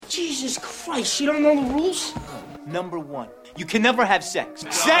Jesus Christ, you don't know the rules? Number 1, you can never have sex.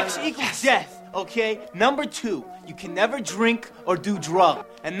 Sex equals death, okay? Number 2, you can never drink or do drugs.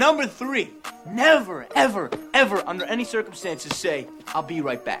 And number 3, never, ever, ever, under any circumstances say, I'll be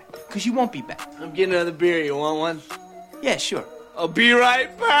right back. Because you won't be back. I'm getting another beer. You want one? Yeah, sure. I'll be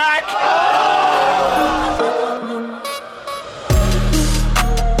right back.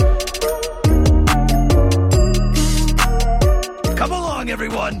 Come along,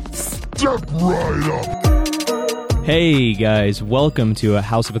 everyone. Step right up. Hey guys, welcome to A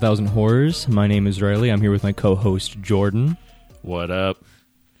House of a Thousand Horrors. My name is Riley. I'm here with my co-host Jordan. What up?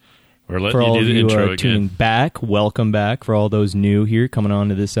 We're letting For all you of do the you who intro are tuning again. back, welcome back. For all those new here coming on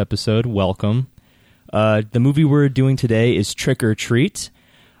to this episode, welcome. The movie we're doing today is Trick or Treat.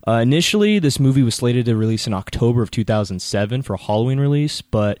 Initially, this movie was slated to release in October of 2007 for a Halloween release,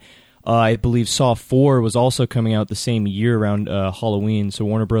 but I believe Saw 4 was also coming out the same year around Halloween, so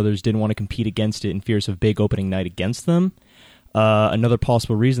Warner Brothers didn't want to compete against it in fears of big opening night against them. Another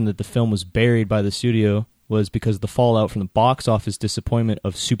possible reason that the film was buried by the studio was because of the fallout from the box office disappointment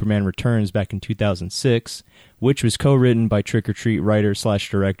of Superman Returns back in 2006, which was co-written by Trick or Treat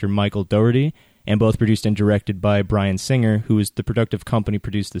writer/director Michael Dougherty, and both produced and directed by Bryan Singer, who is the productive company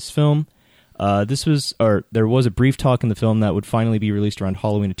produced this film. There was a brief talk in the film that would finally be released around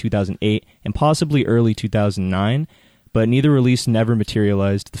Halloween of 2008 and possibly early 2009, but neither release never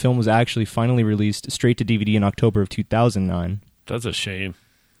materialized. The film was actually finally released straight to DVD in October of 2009. That's a shame.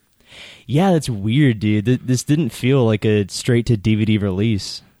 Yeah, that's weird, dude. This didn't feel like a straight to DVD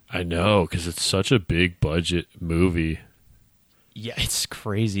release. I know, because it's such a big budget movie. Yeah, it's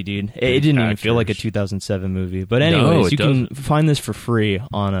crazy, dude. It didn't even feel like a 2007 movie. But anyways, No, it you can doesn't. find this for free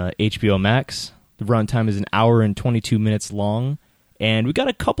on HBO Max. The runtime is an hour and 22 minutes long. And we got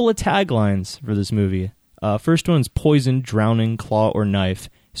a couple of taglines for this movie. First one's poison, drowning, claw, or knife.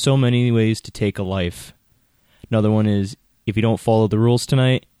 So many ways to take a life. Another one is, if you don't follow the rules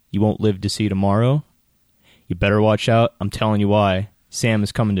tonight, you won't live to see tomorrow. You better watch out. I'm telling you why. Sam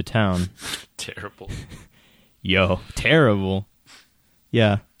is coming to town. Terrible. Yo, terrible.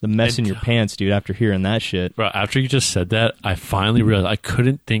 Yeah, the mess in And- your pants, dude, after hearing that shit. Bro, after you just said that, I finally realized I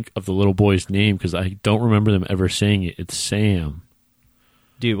couldn't think of the little boy's name because I don't remember them ever saying it. It's Sam.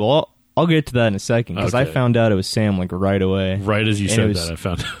 Dude, well, I'll get to that in a second, because I Okay. found out it was Sam, like, right away. Right as you And said it was- that, I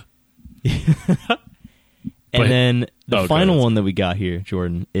found out. And But- then the Oh, final good. one that we got here,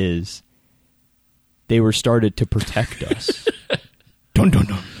 Jordan, is they were started to protect us. Dun, dun,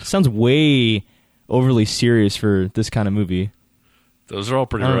 dun. Sounds way overly serious for this kind of movie. Those are all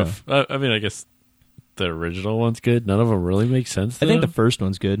pretty I don't rough. I mean, I guess the original one's good. None of them really make sense, I think the though. first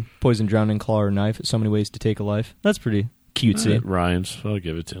one's good. Poison, drowning, claw, or knife. So many ways to take a life. That's pretty cutesy. It rhymes. I'll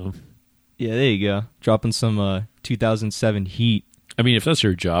give it to him. Yeah, there you go. Dropping some 2007 heat. I mean, if that's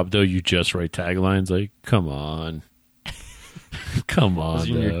your job, though, you just write taglines. Like, come on. Come on. Those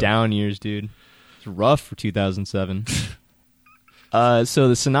are in your though. down years, dude. It's rough for 2007. So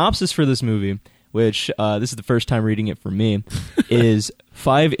the synopsis for this movie, which this is the first time reading it for me, is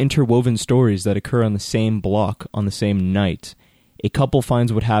 5 interwoven stories that occur on the same block on the same night. A couple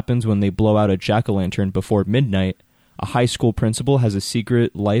finds what happens when they blow out a jack-o'-lantern before midnight. A high school principal has a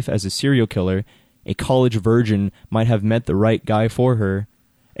secret life as a serial killer. A college virgin might have met the right guy for her.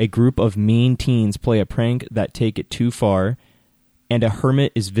 A group of mean teens play a prank that take it too far. And a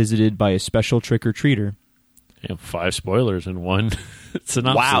hermit is visited by a special trick-or-treater. Yeah, 5 spoilers in one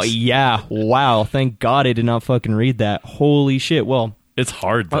synopsis. Wow, yeah, wow. Thank God I did not fucking read that. Holy shit. Well, It's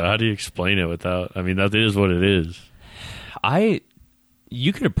hard, though. How do you explain it without... I mean, that is what it is.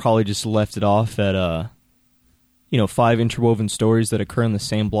 you could have probably just left it off at, 5 interwoven stories that occur in the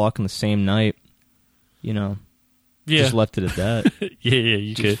same block on the same night. Yeah. Just left it at that. yeah,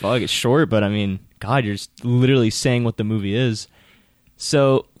 you Just could. fuck, it's short, but I mean, God, you're just literally saying what the movie is.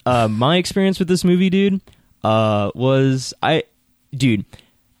 So, my experience with this movie, dude, I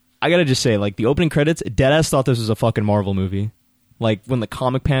gotta just say, like, the opening credits, deadass thought this was a fucking Marvel movie. Like, when the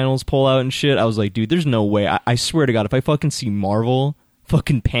comic panels pull out and shit, I was like, dude, there's no way. I swear to God, if I fucking see Marvel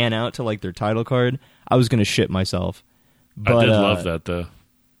fucking pan out to, like, their title card, I was gonna shit myself. But, I did love that, though.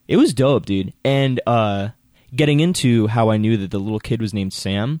 It was dope, dude. And getting into how I knew that the little kid was named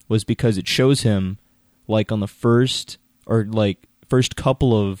Sam was because it shows him, like, on the first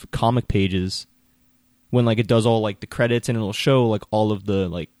couple of comic pages, when, like, it does all, like, the credits, and it'll show, like, all of the,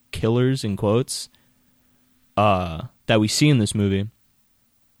 like, killers in quotes that we see in this movie.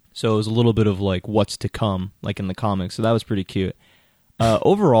 So it was a little bit of, like, what's to come, like, in the comics. So that was pretty cute.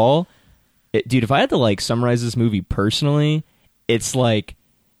 Overall, dude, if I had to, like, summarize this movie personally, it's like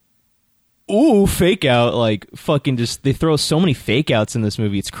ooh, fake out, like fucking just they throw so many fake outs in this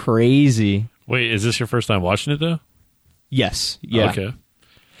movie. It's crazy. Wait, is this your first time watching it though? Yes. Yeah. Okay.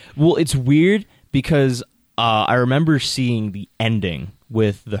 Well, it's weird because I remember seeing the ending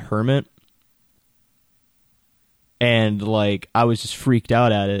with the hermit, and like I was just freaked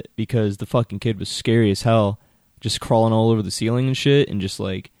out at it because the fucking kid was scary as hell, just crawling all over the ceiling and shit, and just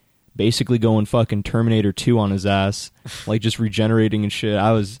like basically going fucking Terminator 2 on his ass, like just regenerating and shit.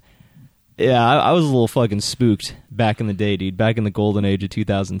 I was a little fucking spooked back in the day, dude, back in the golden age of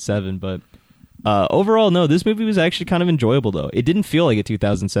 2007. But overall, no, this movie was actually kind of enjoyable, though. It didn't feel like a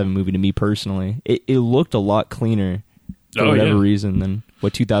 2007 movie to me personally. It looked a lot cleaner for whatever reason than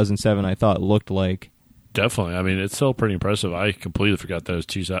what 2007 I thought looked like. Definitely. I mean, it's still pretty impressive. I completely forgot that was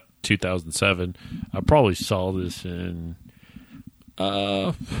 2007. I probably saw this in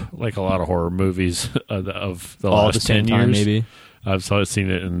like a lot of horror movies of the All last the same 10 time, years. maybe. I've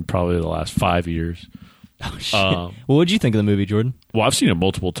seen it in probably the last 5 years. Oh, shit. Well, what'd you think of the movie, Jordan? Well, I've seen it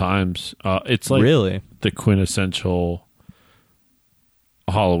multiple times. It's like really the quintessential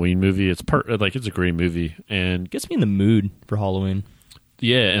Halloween movie. It's it's a great movie and gets me in the mood for Halloween.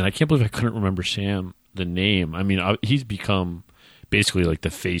 Yeah, and I can't believe I couldn't remember Sam, the name. I mean, he's become basically like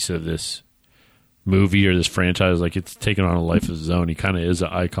the face of this movie or this franchise. Like, it's taken on a life of his own. He kind of is an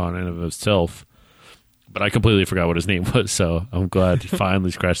icon in of himself. But I completely forgot what his name was, so I'm glad he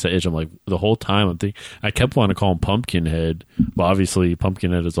finally scratched that itch. I'm like, the whole time I kept wanting to call him Pumpkinhead. Well, obviously,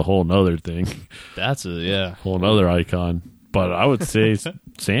 Pumpkinhead is a whole nother thing. That's whole nother icon. But I would say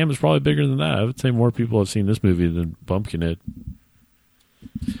Sam is probably bigger than that. I would say more people have seen this movie than Pumpkinhead.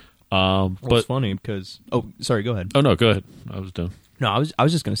 But it's funny because sorry, go ahead. Oh no, go ahead. I was done. No, I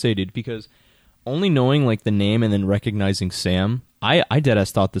was just gonna say, dude, because only knowing like the name and then recognizing Sam, I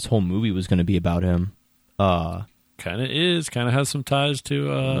deadass thought this whole movie was gonna be about him. Kind of has some ties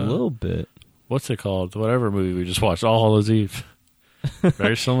to a little bit. What's it called? Whatever movie we just watched, All Hallows Eve.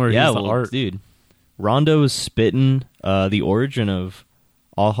 Very similar. Yeah, the art, dude. Rhonda was spitting the origin of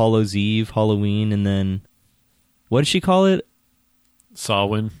All Hallows Eve, Halloween, and then what did she call it?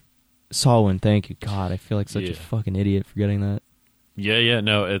 Samhain. Thank you. God, I feel like such a fucking idiot forgetting that. Yeah.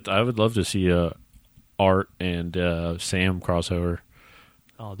 No, I would love to see Art and Sam crossover.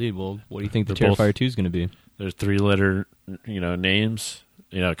 Oh, dude. Well, what do you think the Terrifier 2 is going to be? There's 3-letter, names.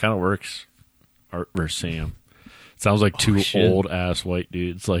 It kind of works. Art versus Sam. Sounds like two old ass white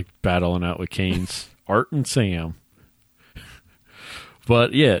dudes like battling out with canes. Art and Sam.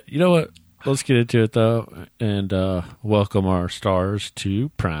 But yeah, you know what? Let's get into it though, and welcome our stars to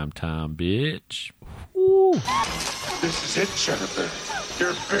Primetime, bitch. Ooh. This is it, Jennifer.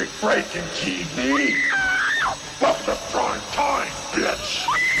 Your big breaking TV. Welcome to prime time, bitch.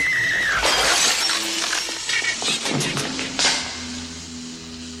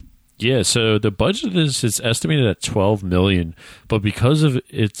 Yeah, so the budget of this is estimated at $12 million, but because of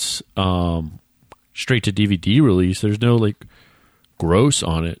its straight to DVD release, there's no like gross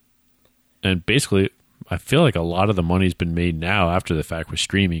on it, and basically, I feel like a lot of the money's been made now after the fact with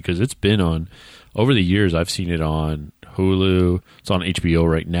streaming because it's been on over the years. I've seen it on Hulu. It's on HBO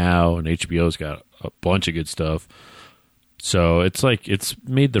right now, and HBO's got a bunch of good stuff. So it's like it's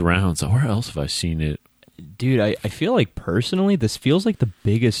made the rounds. Where else have I seen it? Dude, I feel like personally this feels like the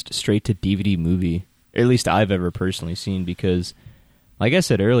biggest straight-to-DVD movie, or at least I've ever personally seen, because like I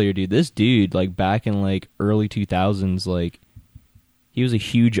said earlier, dude, this dude, like back in like early 2000s, like he was a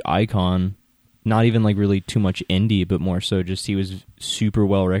huge icon, not even like really too much indie, but more so just he was super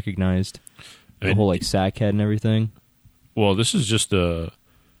well recognized. The whole like Sackhead and everything. Well, this is just it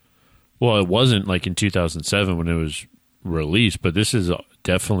wasn't like in 2007 when it was released, but this is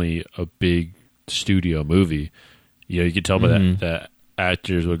definitely a big studio movie. You can tell by that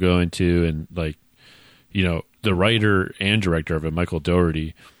actors will go into, and like, the writer and director of it, Michael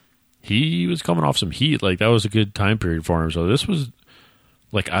Dougherty, he was coming off some heat. Like that was a good time period for him. So this was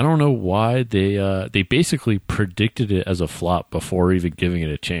like, I don't know why they basically predicted it as a flop before even giving it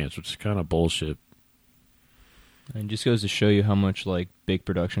a chance, which is kind of bullshit. And it just goes to show you how much like big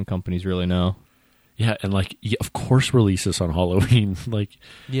production companies really know. Yeah, and like, of course, release this on Halloween. Like,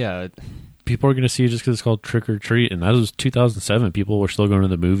 yeah, people are going to see it just because it's called Trick or Treat, and that was 2007. People were still going to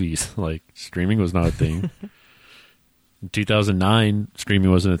the movies. Like, streaming was not a thing. In 2009,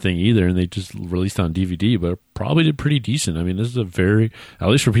 streaming wasn't a thing either, and they just released on DVD, but probably did pretty decent. I mean, this is a very, at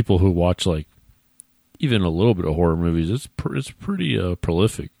least for people who watch like even a little bit of horror movies, it's pretty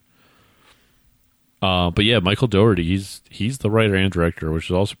prolific. But yeah, Michael Dougherty, he's the writer and director, which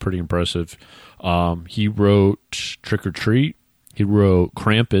is also pretty impressive. He wrote Trick or Treat. He wrote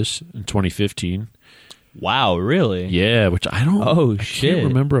Krampus in 2015. Wow, really? Yeah, which I don't. Oh, I shit. can't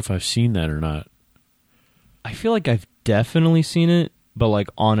remember if I've seen that or not. I feel like I've definitely seen it, but like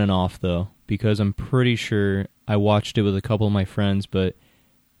on and off though, because I'm pretty sure I watched it with a couple of my friends, but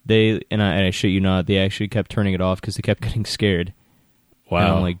I shit you not, they actually kept turning it off because they kept getting scared. Wow. And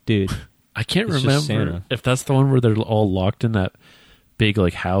I'm like, dude, I can't it's just remember Santa. if that's the one where they're all locked in that big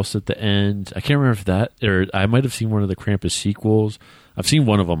like house at the end. I can't remember if that, or I might have seen one of the Krampus sequels. I've seen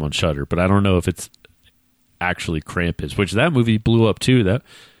one of them on Shudder, but I don't know if it's actually Krampus, which that movie blew up too. That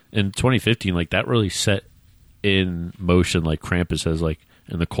in 2015, like that really set in motion like Krampus as like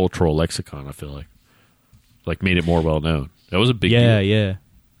in the cultural lexicon. I feel like made it more well known. That was a big deal. Yeah.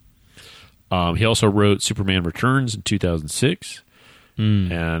 He also wrote Superman Returns in 2006.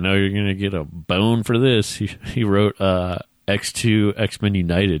 And I know you're going to get a bone for this. He wrote X2 X-Men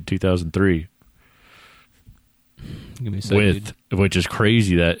United 2003. Give me a second, dude. Which is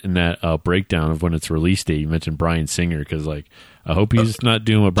crazy that in that breakdown of when it's release date, you mentioned Bryan Singer because like I hope he's not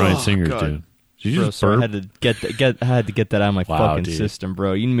doing what Bryan Singer's doing. Did you Bro, just so I burp? had to get that out of my Wow, fucking dude. system,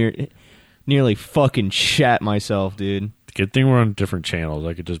 bro. You nearly fucking shat myself, dude. Good thing we're on different channels.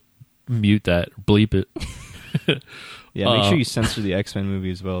 I could just mute that, bleep it. Yeah, make sure you censor the X-Men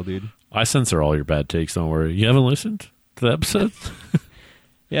movie as well, dude. I censor all your bad takes. Don't worry. You haven't listened to the episodes?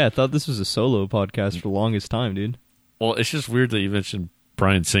 Yeah, I thought this was a solo podcast for the longest time, dude. Well, it's just weird that you mentioned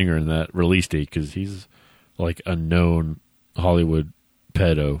Bryan Singer in that release date because he's like a known Hollywood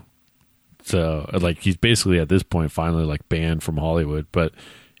pedo. So, like, he's basically at this point finally like banned from Hollywood. But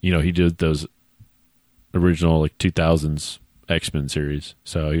you know, he did those original like 2000s X-Men series,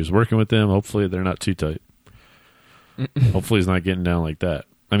 so he was working with them. Hopefully, they're not too tight. Hopefully, he's not getting down like that.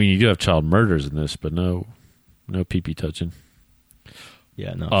 I mean, you do have child murders in this, but no pee-pee touching.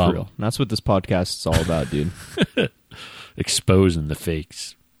 Yeah, no, for real. And that's what this podcast is all about, dude. Exposing the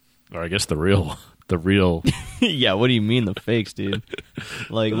fakes, or I guess the real. Yeah, what do you mean the fakes, dude?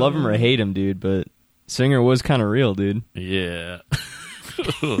 Like, love him or hate him, dude, but Singer was kind of real, dude. Yeah,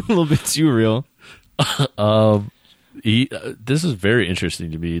 A little bit too real. This is very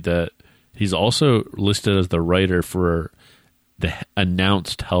interesting to me that he's also listed as the writer for the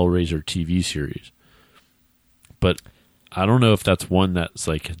announced Hellraiser TV series, but I don't know if that's one that's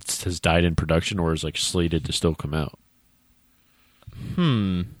like has died in production or is like slated to still come out.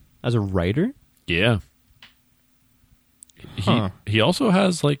 As a writer? Yeah. Huh. He also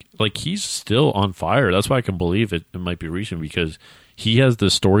has like he's still on fire. That's why I can believe it might be recent because he has the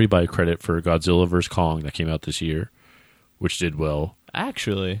story by credit for Godzilla vs. Kong that came out this year, which did well.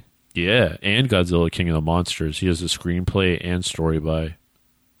 Actually. Yeah, and Godzilla King of the Monsters. He has the screenplay and story by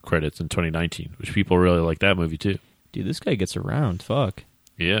credits in 2019, which people really like that movie too. Dude, this guy gets around. Fuck.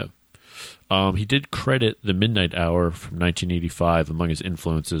 Yeah. He did credit The Midnight Hour from 1985 among his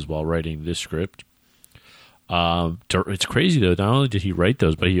influences while writing this script. It's crazy, though. Not only did he write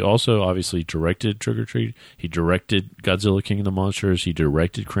those, but he also obviously directed Trick or Treat. He directed Godzilla King of the Monsters. He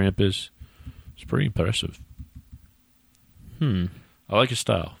directed Krampus. It's pretty impressive. I like his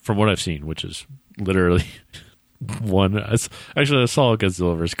style, from what I've seen, which is literally one. Actually, I saw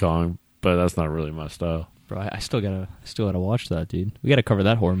Godzilla vs. Kong, but that's not really my style. Bro, I still gotta watch that, dude. We gotta cover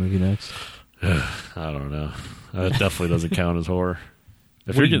that horror movie next. I don't know. That definitely doesn't count as horror.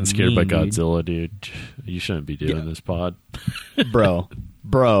 If What you're do you getting scared by mean, dude? Godzilla, dude, you shouldn't be doing this pod. Bro,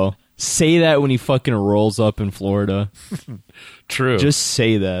 say that when he fucking rolls up in Florida. True. Just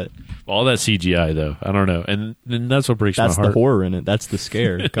say that. All that CGI, though. I don't know. And that's what breaks That's my the heart. horror in it. That's the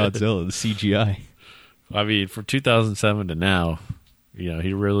scare. Godzilla, the CGI. I mean, from 2007 to now, you know,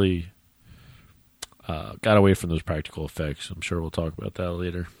 he really got away from those practical effects. I'm sure we'll talk about that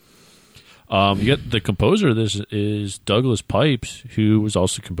later. You got the composer of this is Douglas Pipes, who was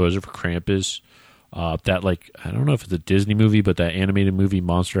also composer for Krampus. That, like, I don't know if it's a Disney movie, but that animated movie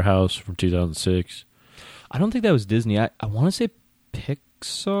Monster House from 2006. I don't think that was Disney. I want to say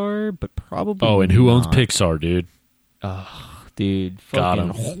Pixar, but probably Oh, and who owns not. Pixar, dude? Dude,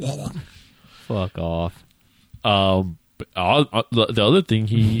 Got fucking fuck off. The other thing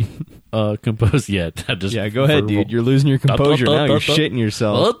he composed, that just Yeah, go ahead, dude. You're losing your composure now. You're shitting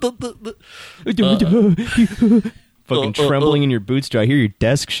yourself. Fucking trembling in your boots. I hear your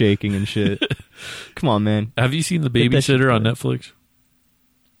desk shaking and shit. Come on, man. Have you seen The Get that shit Babysitter on together. Netflix?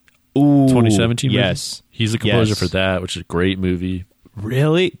 Ooh, 2017 movie? Yes. He's the composer Yes. for that, which is a great movie.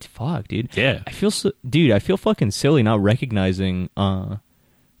 Really? Fuck, dude. Yeah. I feel fucking silly not recognizing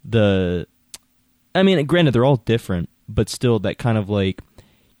the. I mean, granted, they're all different, but still, that kind of like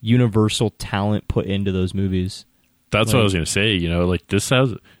universal talent put into those movies. That's what I was going to say. You know, like this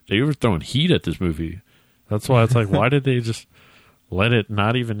has they were throwing heat at this movie. That's why it's like, why did they just let it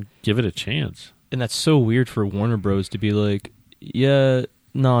not even give it a chance? And that's so weird for Warner Bros. To be like, yeah,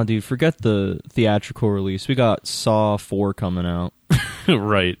 nah, dude, forget the theatrical release. We got Saw 4 coming out.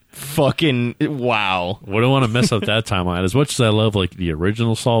 Right. Fucking wow. Wouldn't want to mess up that timeline. As much as I love like the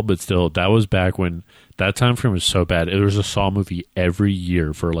original Saw, but still, that was back when that time frame was so bad. There was a Saw movie every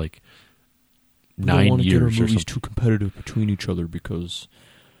year for like 9 years. Get our or movies something. too competitive between each other because,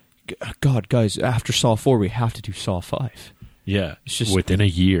 God, guys, after Saw 4, we have to do Saw 5. Yeah, It's just- within a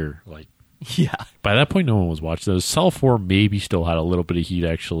year. Like Yeah. by that point, no one was watching those. Saw 4 maybe still had a little bit of heat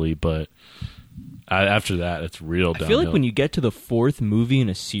actually, but after that, it's real downhill. I feel like when you get to the fourth movie in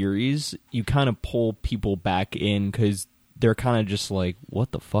a series, you kind of pull people back in because they're kind of just like,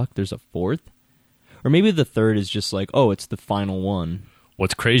 what the fuck? There's a fourth? Or maybe the third is just like, oh, it's the final one.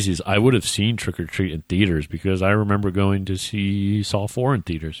 What's crazy is I would have seen Trick or Treat in theaters because I remember going to see Saw 4 in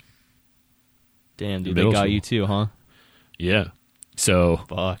theaters. Damn, dude, Middle they got school. you too, huh? Yeah. So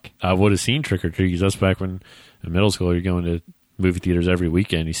Fuck. I would have seen Trick or Treat because that's back when in middle school you're going to movie theaters every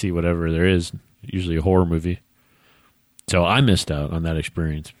weekend. You see whatever there is, usually a horror movie. So I missed out on that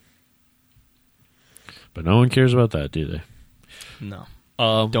experience. But no one cares about that, do they? No.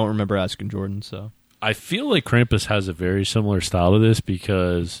 Don't remember asking Jordan, so. I feel like Krampus has a very similar style to this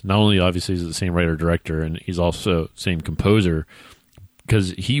because not only obviously is it the same writer-director and he's also same composer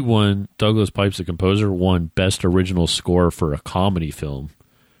because he won, Douglas Pipes, the composer, won Best Original Score for a comedy film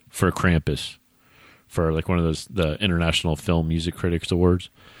for Krampus for like one of those, the International Film Music Critics Awards.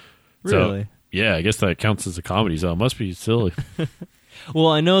 Really? So, yeah, I guess that counts as a comedy, so it must be silly. Well,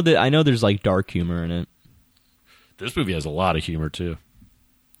 I know there's like dark humor in it. This movie has a lot of humor too.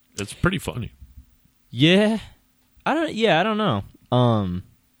 It's pretty funny. Yeah. I don't know.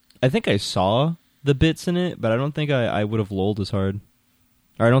 I think I saw the bits in it, but I don't think I would have lolled as hard.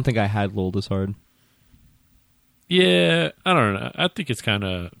 Or I don't think I had lolled as hard. Yeah, I don't know. I think it's kind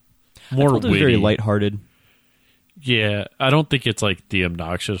of I more felt it was witty. very lighthearted. Yeah, I don't think it's like the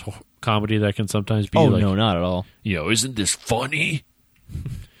obnoxious comedy that can sometimes be. Oh, like, no, not at all. isn't this funny?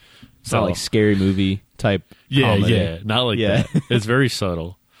 It's not like scary movie type yeah, comedy. yeah, not like Yeah. that. It's very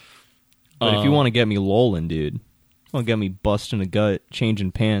subtle. But if you want to get me lolling, dude, want to get me busting a gut,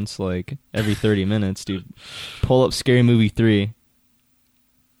 changing pants like every 30 minutes, dude, pull up Scary Movie 3.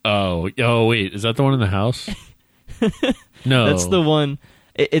 Oh, wait, is that the one in the house? No, That's the one.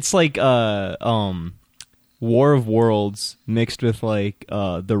 It's like War of Worlds mixed with like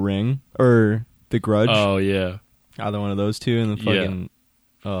The Ring or The Grudge. Oh yeah, Either one of those two, and the Yeah. fucking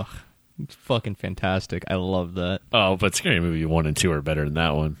it's fucking fantastic. I love that. oh, but Scary Movie 1 and 2 are better than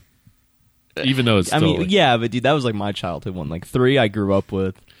that one. Even though it's I still mean, like, yeah, but dude, that was like my childhood one. Like 3, I grew up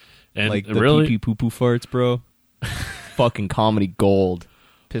with. and Like the really, pee poo poo farts, bro. Fucking comedy gold.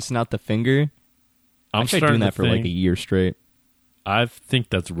 Pissing out the finger. I'm I tried starting doing that to for like think- a year straight. I think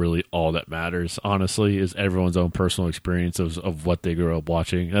that's really all that matters, honestly, is everyone's own personal experience of what they grew up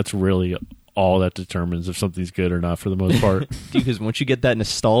watching. That's really all that determines if something's good or not for the most part. Dude, because once you get that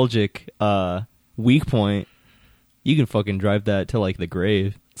nostalgic weak point, you can fucking drive that to like the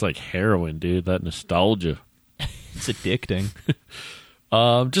grave. It's like heroin, dude, that nostalgia. It's addicting.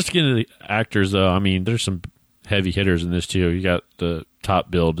 Just to get into the actors, though, I mean, there's some heavy hitters in this, too. You got the top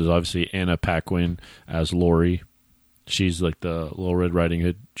build is obviously Anna Paquin as Lori. She's like the Little Red Riding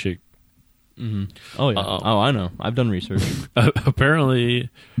Hood chick. Oh, yeah. Oh, I know. I've done research. Apparently,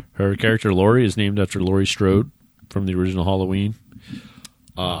 her character Lori is named after Laurie Strode from the original Halloween.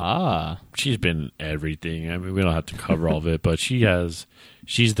 She's been everything. I mean, we don't have to cover all of it, but she's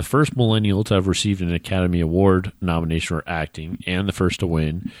the first millennial to have received an Academy Award nomination for acting and the first to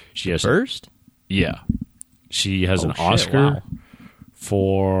win. She has First? Yeah. She has an shit, Oscar wow.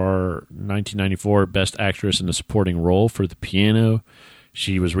 for 1994 Best Actress in a Supporting Role for The Piano.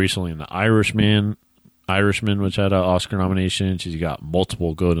 She was recently in The Irishman, which had an Oscar nomination. She's got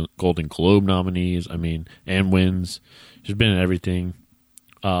multiple Golden Globe nominees. I mean, and wins. She's been in everything.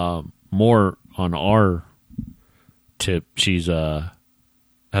 More on our tip, she's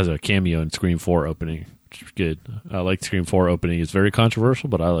has a cameo in Scream 4 opening, which is good. I like Scream 4 opening. It's very controversial,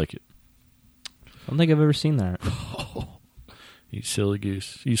 but I like it. I don't think I've ever seen that. You silly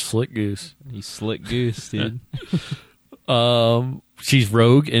goose. You slick goose. You slick goose, dude. She's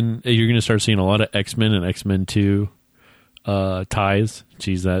Rogue, and you're going to start seeing a lot of X-Men and X-Men 2 ties.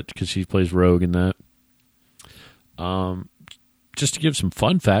 She's that because she plays Rogue in that. Just to give some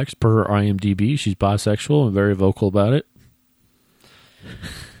fun facts, per her IMDb, she's bisexual and very vocal about it.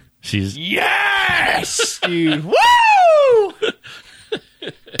 She's Yes, dude. Woo!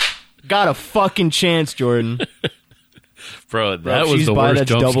 Got a fucking chance, Jordan. bro. Bro, That if was she's the bi, worst that's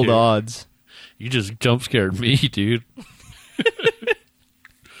jump double the scare. odds. You just jump scared me, dude.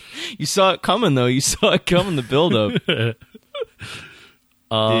 You saw it coming, though. You saw it coming, the build-up.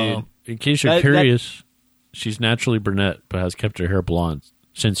 In case you're curious, she's naturally brunette, but has kept her hair blonde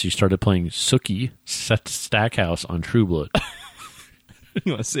since she started playing Sookie Stackhouse on True Blood.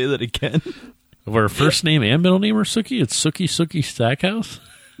 You want to say that again? Where her first name and middle name are Sookie? It's Sookie Stackhouse?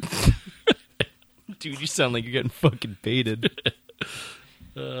 Dude, you sound like you're getting fucking baited.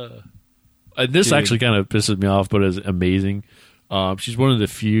 This actually kind of pisses me off, but is amazing. She's one of the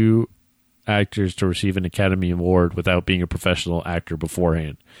few actors to receive an Academy Award without being a professional actor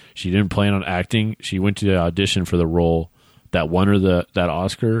beforehand. She didn't plan on acting. She went to the audition for the role that won her that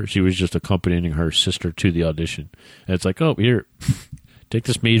Oscar. She was just accompanying her sister to the audition. And it's like, oh, here, take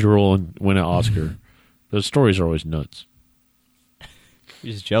this major role and win an Oscar. Those stories are always nuts.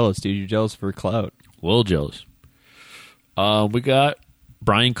 You're just jealous, dude. You're jealous for clout. A little jealous. We got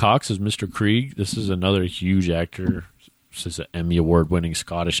Brian Cox as Mr. Krieg. This is another huge actor. This is an Emmy Award-winning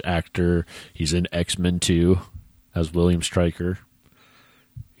Scottish actor. He's in X-Men 2 as William Stryker.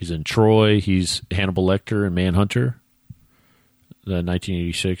 He's in Troy. He's Hannibal Lecter in Manhunter, the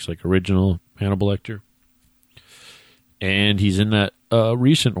 1986 original Hannibal Lecter. And he's in that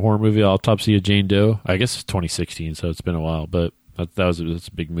recent horror movie, Autopsy of Jane Doe. I guess it's 2016, so it's been a while, but that's a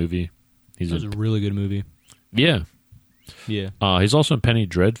big movie. That was a really good movie. Yeah. Yeah. He's also in Penny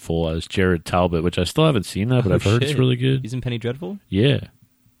Dreadful as Jared Talbot, which I still haven't seen that, but I've heard it's really good. He's in Penny Dreadful? Yeah.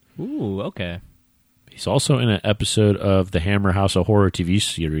 Ooh, okay. He's also in an episode of the Hammer House of Horror TV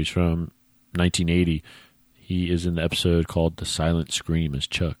series from 1980. He is in the episode called The Silent Scream as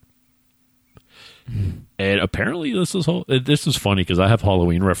Chuck. And apparently this is funny because I have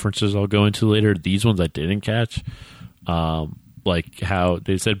Halloween references I'll go into later. These ones I didn't catch. Like how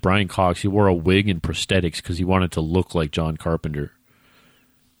they said Brian Cox, he wore a wig and prosthetics because he wanted to look like John Carpenter.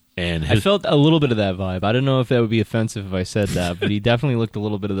 And I felt a little bit of that vibe. I don't know if that would be offensive if I said that, but he definitely looked a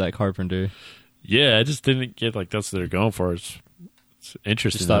little bit of that Carpenter. Yeah, I just didn't get that's what they're going for. It's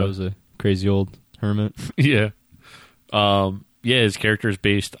interesting. Just thought it was a crazy old hermit. Yeah. His character is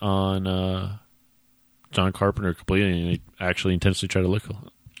based on John Carpenter completely, and he actually intensely tried to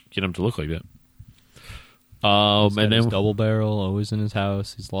get him to look like that. And then double barrel, always in his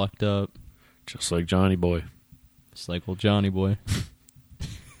house. He's locked up, just like Johnny Boy. Just like old Johnny Boy.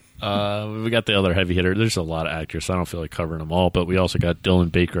 We got the other heavy hitter. There's a lot of actors, so I don't feel like covering them all. But we also got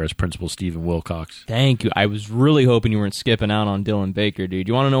Dylan Baker as Principal Stephen Wilcox. Thank you. I was really hoping you weren't skipping out on Dylan Baker, dude.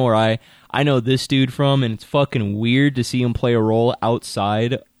 You want to know where I know this dude from? And it's fucking weird to see him play a role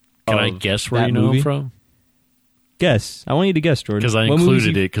outside. Can I guess where you know him from? Guess. I want you to guess, Jordan. Because I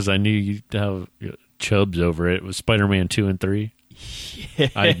included it because I knew you'd have chubs over it. It was Spider-Man 2 and 3. Yeah.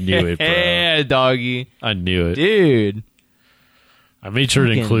 I knew it, bro. Yeah, doggy. I knew it. Dude. I made sure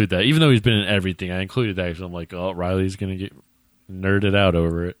to include that. Even though he's been in everything, I included that because I'm like, oh, Riley's going to get nerded out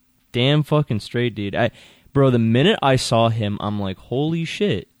over it. Damn fucking straight, dude. Bro, the minute I saw him, I'm like, holy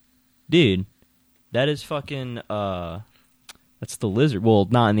shit. Dude, that is fucking, that's the Lizard. Well,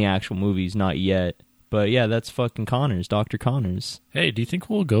 not in the actual movies, not yet. But yeah, that's fucking Connors, Dr. Connors. Hey, do you think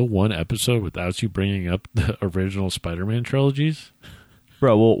we'll go one episode without you bringing up the original Spider-Man trilogies?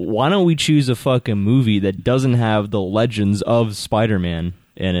 Bro, well, why don't we choose a fucking movie that doesn't have the legends of Spider-Man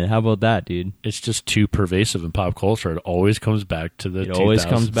in it? How about that, dude? It's just too pervasive in pop culture. It always comes back to the 2000s. It always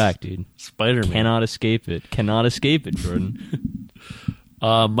comes back, dude. Spider-Man. Cannot escape it. Cannot escape it, Jordan.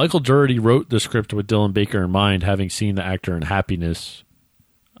 Michael Dougherty wrote the script with Dylan Baker in mind, having seen the actor in Happiness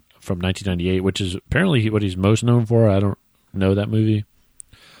from 1998, which is apparently what he's most known for. I don't know that movie.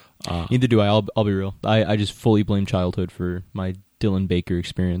 Neither do I. I'll be real. I just fully blame childhood for my Dylan Baker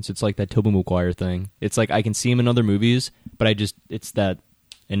experience. It's like that Tobey Maguire thing. It's like I can see him in other movies, but it's that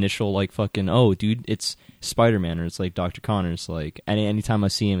initial like fucking, oh, dude, it's Spider-Man, or it's like Dr. Connors. Like anytime I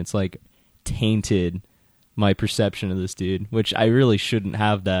see him, it's like tainted my perception of this dude, which I really shouldn't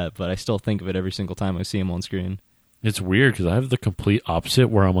have that, but I still think of it every single time I see him on screen. It's weird because I have the complete opposite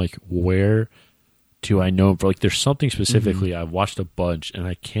where I'm like, where do I know him for? Like, there's something specifically I've watched a bunch and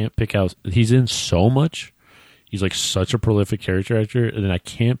I can't pick out. He's in so much. He's like such a prolific character actor, and then I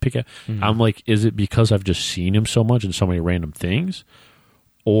can't pick out. I'm like, is it because I've just seen him so much in so many random things?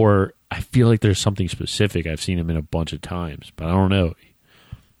 Or I feel like there's something specific I've seen him in a bunch of times, but I don't know.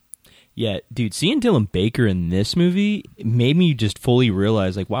 Yeah, dude, seeing Dylan Baker in this movie made me just fully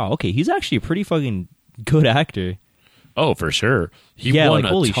realize, like, wow, okay, he's actually a pretty fucking good actor. Oh, for sure. He won like,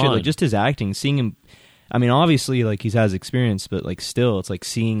 holy ton. shit, like, just his acting, seeing him, I mean, obviously, like, he has experience, but, like, still, it's like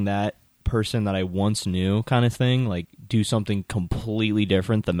seeing that person that I once knew kind of thing, like, do something completely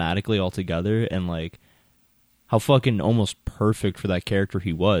different thematically altogether, and, like, how fucking almost perfect for that character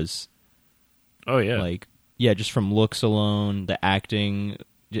he was. Oh, yeah. Like, yeah, just from looks alone, the acting,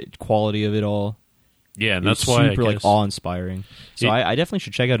 quality of it all. Yeah, and It was that's why super I like guess, awe-inspiring. So I definitely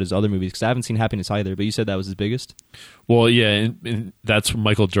should check out his other movies because I haven't seen Happiness either. But you said that was his biggest. Well, yeah, and that's when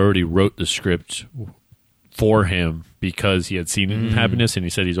Michael Dougherty wrote the script for him because he had seen it in Happiness, and he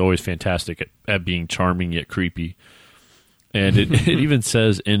said he's always fantastic at being charming yet creepy. And it even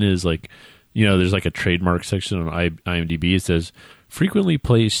says in his there's like a trademark section on IMDb. It says frequently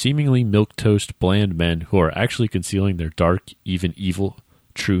plays seemingly milquetoast bland men who are actually concealing their dark, even evil,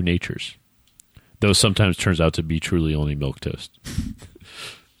 true natures. Though sometimes turns out to be truly only milquetoast.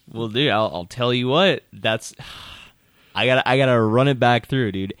 Well, dude, I'll tell you what. I gotta run it back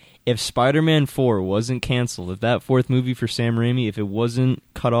through, dude. If Spider-Man 4 wasn't canceled, if that fourth movie for Sam Raimi, if it wasn't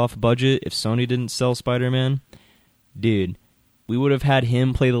cut off budget, if Sony didn't sell Spider-Man, dude, we would have had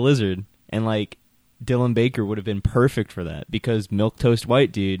him play the Lizard, and like Dylan Baker would have been perfect for that because milquetoast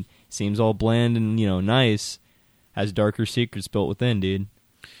white dude seems all bland and nice, has darker secrets built within, dude.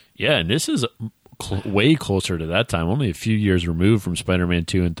 Yeah, and this is way closer to that time, only a few years removed from Spider-Man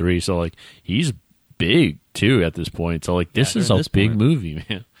 2 and 3. So like he's big too at this point. So like this is a big movie,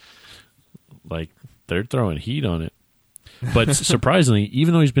 man. Like they're throwing heat on it. But surprisingly,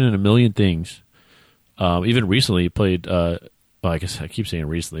 even though he's been in a million things, even recently he played. I guess I keep saying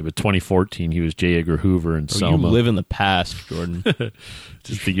recently, but 2014 he was J. Edgar Hoover in Selma. You live in the past, Jordan.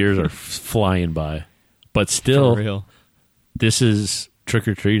 Just the years are flying by. But still, For real. this is Trick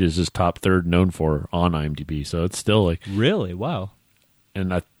or Treat is his top third known for on IMDb. So it's still like Really? Wow.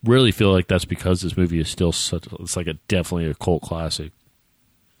 and I really feel like that's because this movie is still it's like definitely a cult classic.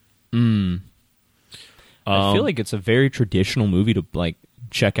 I feel like it's a very traditional movie to like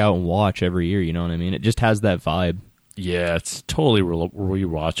check out and watch every year. You know what I mean? It just has that vibe. Yeah, it's totally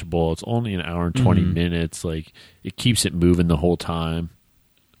rewatchable. It's only an hour and 20 minutes. Like it keeps it moving the whole time.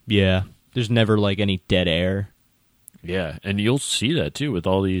 Yeah. There's never like any dead air. Yeah, and you'll see that too with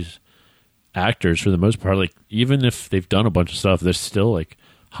all these actors for the most part. Like even if they've done a bunch of stuff, they're still like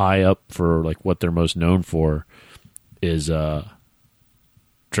high up for like what they're most known for is Trick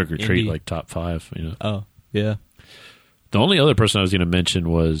or Treat, Indie. like top 5. Oh, yeah. The only other person I was going to mention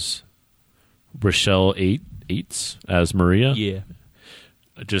was Rochelle Aites as Maria. Yeah.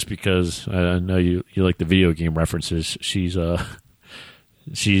 Just because I know you like the video game references. She's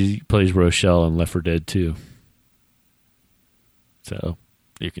she plays Rochelle in Left 4 Dead 2. So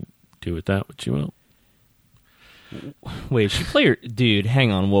you can do with that what you will. Wait, she played her... Dude,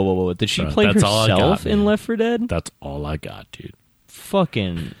 hang on. Whoa. Did she Bro, play that's all I herself got, in man. Left 4 Dead? That's all I got, dude.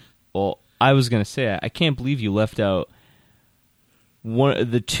 Fucking... Well, I was going to say, I can't believe you left out one of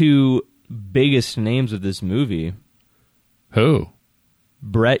the two biggest names of this movie. Who?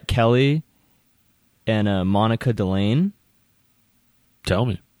 Brett Kelly and Monica Delane. Tell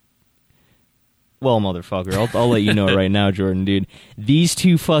me. Well, motherfucker, I'll let you know right now, Jordan, dude. These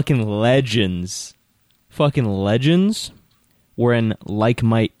two fucking legends were in Like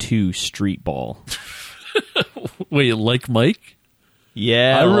Mike 2 Street Ball. Wait, Like Mike?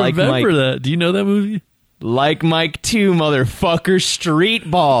 Yeah, I Like remember Mike. that. Do you know that movie? Like Mike 2, motherfucker, Street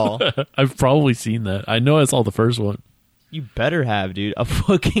Ball. I've probably seen that. I know I saw the first one. You better have, dude. A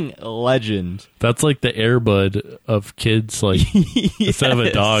fucking legend. That's like the Air Bud of kids. Like instead of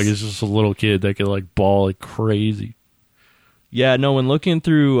a dog, it's just a little kid that can like ball like crazy. Yeah, no, when looking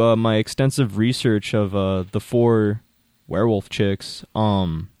through my extensive research of the 4 werewolf chicks,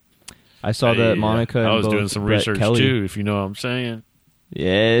 I saw that Monica and I was both doing some Brett research Kelly. too, if you know what I'm saying.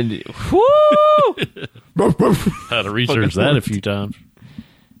 Yeah, woo! Had to research that a few times.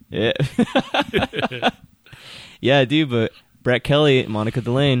 Yeah. Yeah, dude, but Brett Kelly, Monica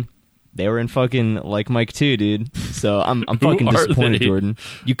Delane, they were in fucking Like Mike 2, dude. So I'm fucking are disappointed, they? Jordan.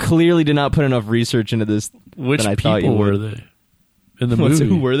 You clearly did not put enough research into this Which than I thought you people were would. they in the What's- movie?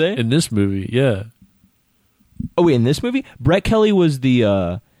 who were they? In this movie? Yeah. Oh, wait, in this movie? Brett Kelly was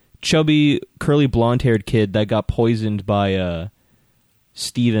the chubby, curly, blonde-haired kid that got poisoned by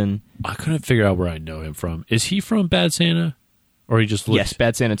Steven. I couldn't figure out where I know him from. Is he from Bad Santa? Or he just looks... Yes,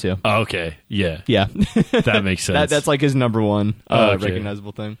 Bad Santa 2. Oh, okay. Yeah. Yeah. That makes sense. That's like his number one Okay.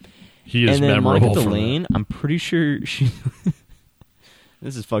 recognizable thing. He is And then memorable Monica from Delane, I'm pretty sure she...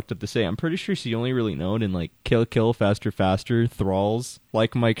 This is fucked up to say. I'm pretty sure she's only really known in like Kill Kill, Faster Faster, Thralls,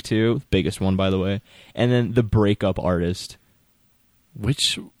 Like Mike 2, biggest one by the way, and then The Breakup Artist. that.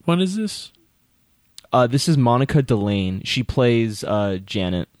 Which one is this? This is Monica Delane. She plays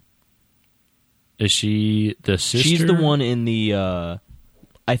Janet. Is she the sister? She's the one in the,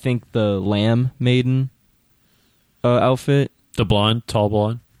 I think the Lamb Maiden outfit. The blonde, tall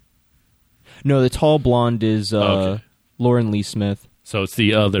blonde? No, the tall blonde is Okay. Lauren Lee Smith. So it's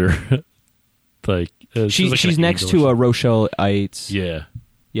the other... like She's like an next angel to or Rochelle Aites. something. Yeah.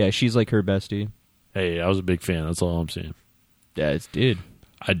 Yeah, she's like her bestie. Hey, I was a big fan. That's all I'm saying. Yeah, it's dude.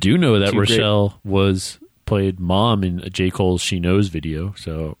 I do know that Too great. Rochelle played mom in J. Cole's She Knows video,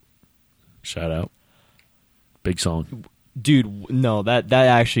 so shout out. Big song. Dude, no, that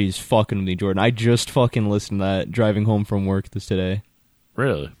actually is fucking with me, Jordan. I just fucking listened to that driving home from work today.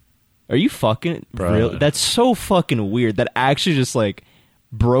 Really? Are you fucking Bro. real? That's so fucking weird. That actually just like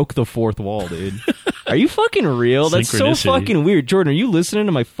broke the fourth wall, dude. Are you fucking real? That's so Synchronicity. fucking weird. Jordan, are you listening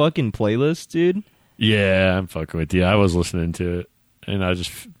to my fucking playlist, dude? Yeah, I'm fucking with you. I was listening to it, and I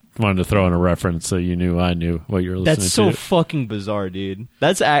just wanted to throw in a reference so you knew I knew what you were listening That's so to. fucking bizarre, dude.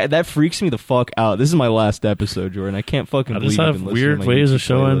 That freaks me the fuck out. This is my last episode, Jordan. I can't fucking I believe just you've have been listening weird to my ways YouTube of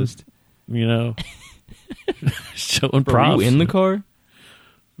showing, playlist. you know, showing Bro, are props. you in the car?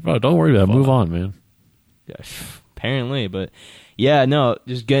 Bro, don't worry about it. Move on, man. Yeah, apparently, but yeah, no,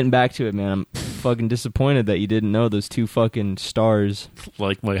 just getting back to it, man. I'm fucking disappointed that you didn't know those two fucking stars.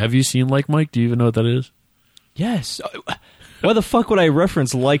 Like Mike. Have you seen Like Mike? Do you even know what that is? Yes. Why the fuck would I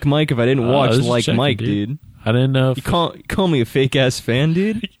reference Like Mike if I didn't I watch was just Like checking, Mike, dude. dude? I didn't know. You call me a fake ass fan,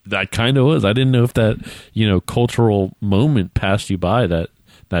 dude? That kind of was. I didn't know if that, cultural moment passed you by,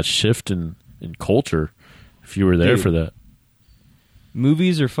 that shift in culture, if you were there Dude. for that.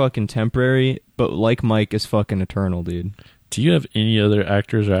 Movies are fucking temporary, but Like Mike is fucking eternal, dude. Do you have any other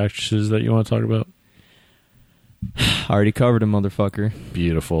actors or actresses that you want to talk about? I already covered him, motherfucker.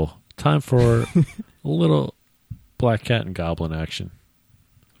 Beautiful. Time for a little Black Cat and Goblin action.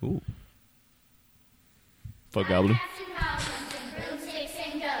 Ooh. Fuck Goblin. Broomsticks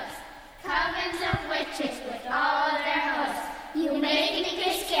and ghosts, covens of witches with all of their hosts. You may think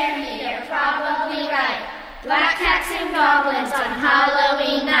they scare me, you're probably right. Black cats and goblins on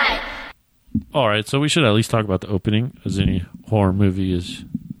Halloween night. All right, so we should at least talk about the opening, as any horror movie is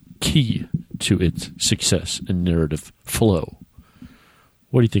key to its success and narrative flow.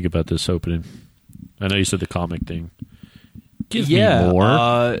 What do you think about this opening? I know you said the comic thing. Give me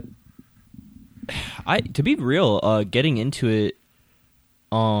more. To be real, getting into it,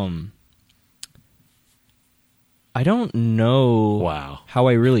 I don't know Wow. how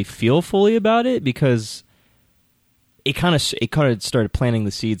I really feel fully about it, because it kind of started planting the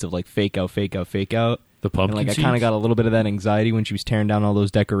seeds of like fake out. The And pumpkin like I seeds? kind of got a little bit of that anxiety when she was tearing down all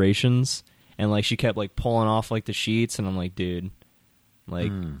those decorations, and like she kept like pulling off like the sheets, and I'm like, dude,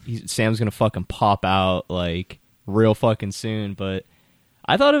 like Sam's gonna fucking pop out like real fucking soon. But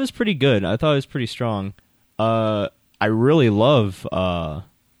I thought it was pretty good. I thought it was pretty strong. I really love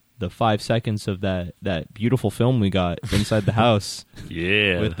the 5 seconds of that beautiful film we got inside the house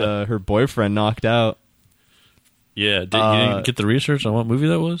Yeah. with her boyfriend knocked out. Yeah. You didn't get the research on what movie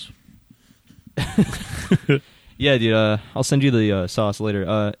that was? Yeah, dude. I'll send you the sauce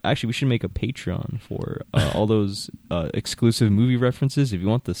later. Actually, we should make a Patreon for all those exclusive movie references. If you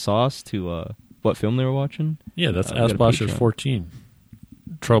want the sauce to what film they were watching. Yeah, that's we got a Asbosher Patreon. 14.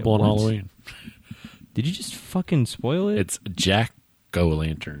 Trouble on what? Halloween. Did you just fucking spoil it? It's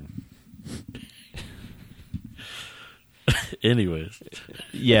Jack-o'-lantern. Anyways.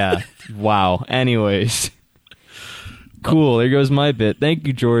 Yeah. Wow. Anyways. Cool. There goes my bit. Thank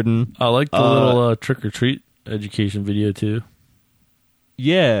you, Jordan. I like the little trick-or-treat education video, too.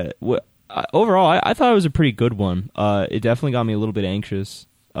 Yeah. Overall, I thought it was a pretty good one. It definitely got me a little bit anxious.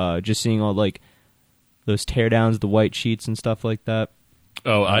 Just seeing all like those teardowns, the white sheets and stuff like that.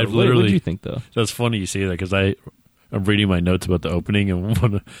 Oh, I What literally... did you think, though? That's funny you say that, because I'm reading my notes about the opening,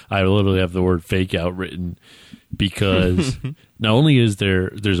 and I literally have the word fake out written, because not only is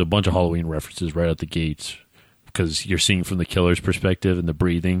there's a bunch of Halloween references right out the gates, because you're seeing from the killer's perspective and the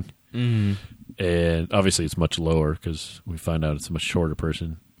breathing. Mm-hmm. And obviously it's much lower because we find out it's a much shorter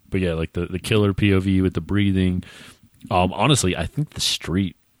person. But yeah, like the killer POV with the breathing. Honestly, I think the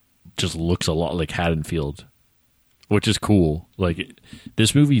street just looks a lot like Haddonfield, which is cool. Like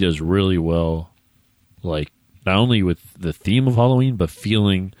this movie does really well, like not only with the theme of Halloween, but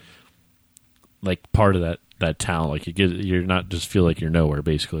feeling like part of that town. Like you're not just feel like you're nowhere,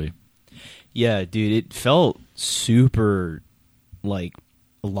 basically. Yeah, dude, it felt super like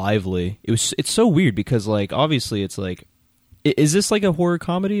lively. It's so weird because like obviously it's like, is this like a horror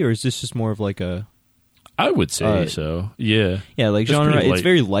comedy or is this just more of like a? I would say so. Yeah. Yeah, like It's genre. pretty It's light.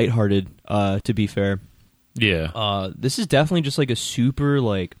 very lighthearted. To be fair, Yeah. this is definitely just like a super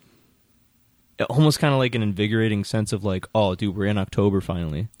like, almost kind of like an invigorating sense of like, oh, dude, we're in October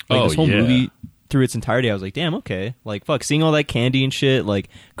finally. Like this whole yeah. movie through its entirety, I was like, damn, okay, like fuck, seeing all that candy and shit, like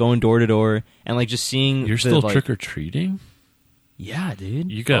going door to door and like just seeing You're the, still like, trick or treating. Yeah,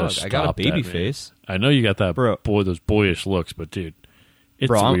 dude, You gotta Fuck, I got a stop baby that, man. face. I know you got that Bro. those boyish looks, but dude, It's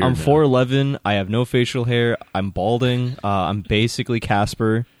Bro, I'm weird now. 4'11". I have no facial hair. I'm balding. I'm basically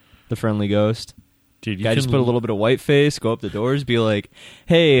Casper, the friendly ghost. Dude, you Guy can just put a little bit of white face, go up the doors, be like,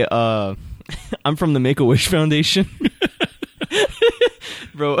 "Hey, I'm from the Make-A-Wish Foundation."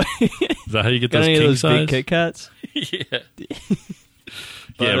 Bro, Is that how you get got those any of king those size? big Kit Kats? Yeah.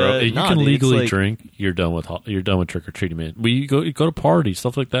 But, Yeah, bro. You nah, can dude, legally it's like- drink. You're done with trick or treating, man. You go to parties,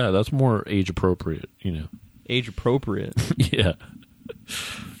 stuff like that. That's more age appropriate, you know. Age appropriate. Yeah,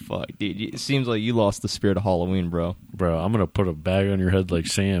 Fuck, dude. It seems like you lost the spirit of Halloween, bro. bro. I'm gonna put a bag on your head like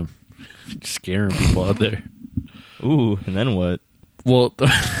Sam, scaring people out there. Ooh, and then what? Well,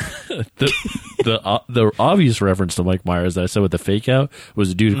 the obvious reference to Mike Myers that I said with the fake out was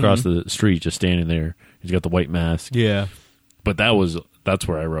the dude across the street just standing there. He's got the white mask. Yeah. But that's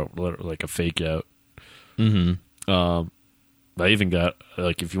where I wrote like a fake out. Mm-hmm. I even got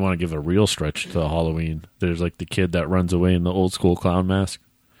like, if you want to give a real stretch to Halloween, there's like the kid that runs away in the old school clown mask,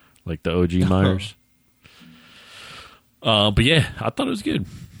 like the OG Myers. But yeah, I thought it was good.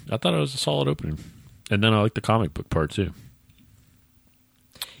 I thought it was a solid opening, and then I like the comic book part too.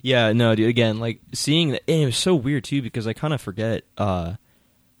 Yeah, no, dude. Again, like seeing that, and it was so weird too because I kind of forget how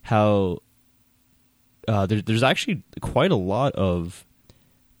there's actually quite a lot of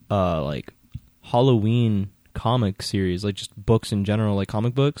like Halloween comic series, like just books in general, like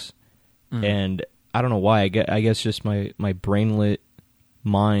comic books. And I don't know why. I guess just my brainlet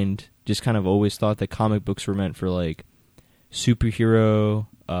mind just kind of always thought that comic books were meant for like superhero,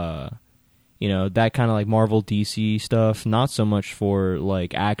 you know, that kind of like Marvel, DC stuff. Not so much for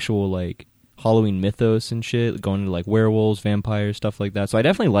like actual like Halloween mythos and shit, going into like werewolves, vampires, stuff like that. So I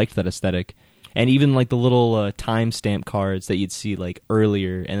definitely liked that aesthetic, and even like the little timestamp cards that you'd see like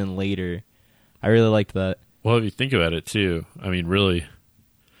earlier and then later. I really liked that. Well, if you think about it too, I mean, really,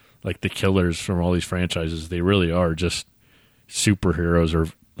 like the killers from all these franchises, they really are just superheroes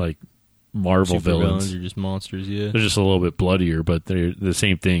or like Marvel villains. Are just monsters, yeah. They're just a little bit bloodier, but they're the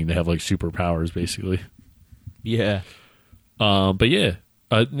same thing. They have like superpowers, basically. Yeah. But yeah,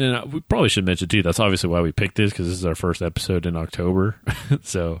 we probably should mention too. That's obviously why we picked this, because this is our first episode in October.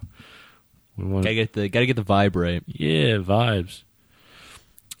 So we want Gotta get the vibe right. yeah, vibes.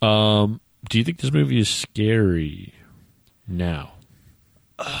 Do you think this movie is scary now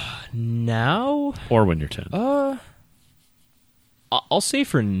Now? or when you're 10? I'll say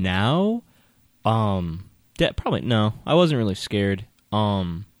for now, probably no. I wasn't really scared.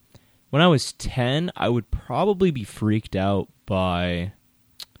 When I was 10, I would probably be freaked out by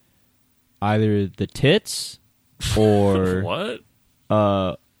either the tits or What?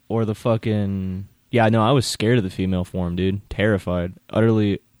 or the fucking no. I was scared of the female form, dude. Terrified,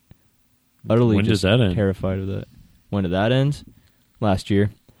 utterly. When just does that end? Terrified of that. When did that end? Last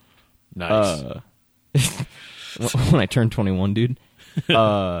year. Nice. When I turned 21, dude.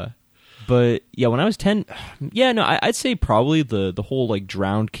 But yeah, when I was 10, I'd say probably the whole like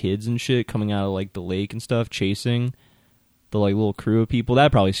drowned kids and shit coming out of like the lake and stuff, chasing the like little crew of people.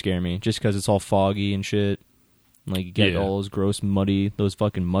 That'd probably scare me, just because it's all foggy and shit. Like you get all those gross, muddy, those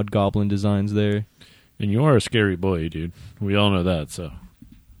fucking mud goblin designs there. And you are a scary boy, dude. We all know that. So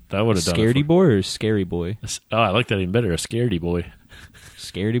that would have done it. Scaredy boy or scary boy? Oh, I like that even better. A scaredy boy.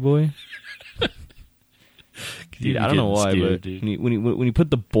 Scaredy boy. Dude, I don't know why, scared, but when you put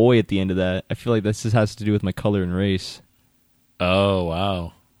the boy at the end of that, I feel like this just has to do with my color and race. Oh,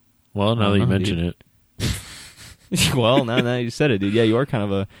 wow. Well, now that you mention it. Well, now you said it, dude. Yeah, you are kind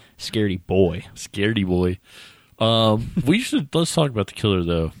of a scaredy boy. Scaredy boy. Let's talk about the killer,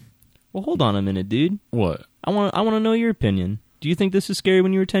 though. Well, hold on a minute, dude. What? I want to know your opinion. Do you think this is scary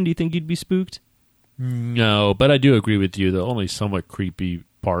when you were 10? Do you think you'd be spooked? No, but I do agree with you. The only somewhat creepy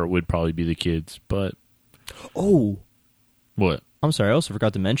part would probably be the kids, but... Oh. What? I'm sorry, I also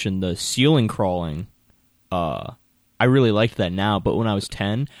forgot to mention the ceiling crawling. I really liked that now, but when I was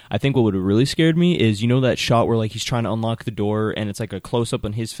 10, I think what would have really scared me is, you know that shot where like he's trying to unlock the door and it's like a close-up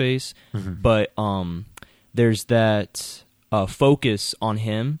on his face, but there's that focus on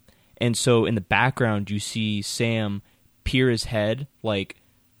him, and so in the background you see Sam peer his head like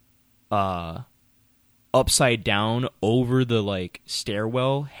upside down over the like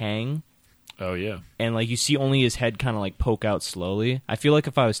stairwell hang. Oh, yeah. And, like, you see only his head kind of, like, poke out slowly. I feel like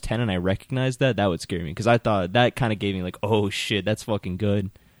if I was 10 and I recognized that, that would scare me. Because I thought that kind of gave me, like, oh, shit, that's fucking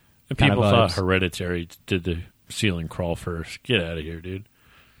good. And people thought Hereditary did the ceiling crawl first. Get out of here, dude.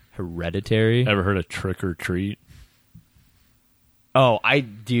 Hereditary? Ever heard of Trick or Treat? Oh, I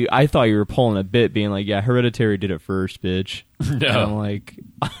thought you were pulling a bit, being like, yeah, Hereditary did it first, bitch. No. And I'm like...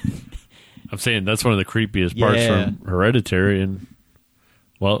 I'm saying that's one of the creepiest parts from Hereditary, and...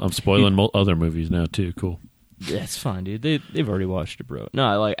 Well, I'm spoiling other movies now, too. Cool. That's fine, dude. They've already watched it, bro.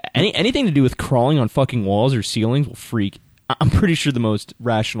 No, like anything to do with crawling on fucking walls or ceilings will freak. I'm pretty sure the most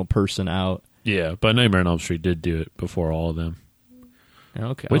rational person out. Yeah, but Nightmare on Elm Street did do it before all of them.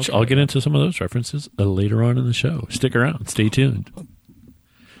 Okay. Which I'll get into some of those references later on in the show. Stick around. Stay tuned.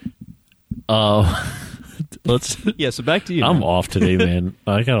 Let's. Yeah. So back to you. I'm man. off today, man.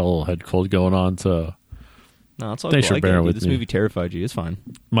 I got a little head cold going on, so No, it's all thanks cool. for I get it, bearing dude. with This me. movie terrified you. It's fine.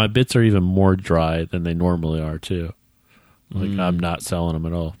 My bits are even more dry than they normally are too. Like I'm not selling them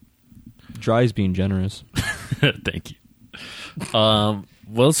at all. Dry is being generous. Thank you.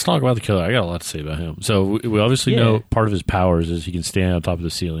 Well, let's talk about the killer. I got a lot to say about him. So we obviously Yeah. know part of his powers is he can stand on top of the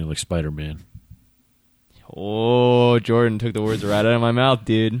ceiling like Spider-Man. Oh, Jordan took the words right out of my mouth,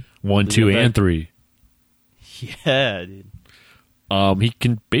 dude. 1, 2, and 3. Yeah, dude. He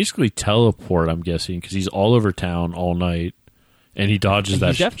can basically teleport, I'm guessing, because he's all over town all night, and he dodges that.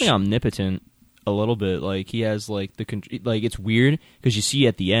 He's definitely omnipotent a little bit. Like he has like like it's weird because you see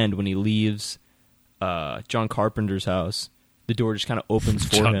at the end when he leaves John Carpenter's house, the door just kind of opens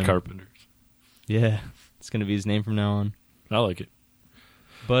for John him. Carpenter's. Yeah, it's gonna be his name from now on. I like it.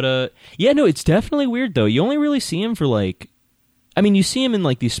 But yeah, no, it's definitely weird though. You only really see him for like, I mean, you see him in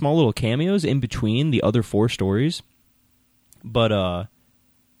like these small little cameos in between the other 4 stories. But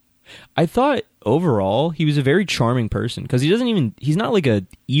I thought overall he was a very charming person because he's not like a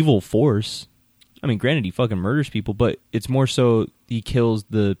evil force. I mean, granted, he fucking murders people, but it's more so he kills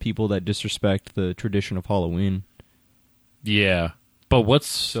the people that disrespect the tradition of Halloween. Yeah, but what's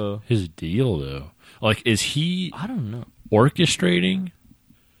So- his deal though? Like, is he I don't know. orchestrating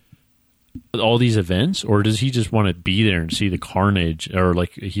all these events, or does he just want to be there and see the carnage, or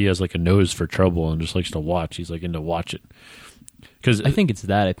like he has like a nose for trouble and just likes to watch? He's like into watching. Because I think it's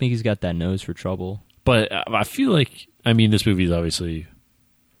that. I think he's got that nose for trouble. but I feel like, I mean, this movie is obviously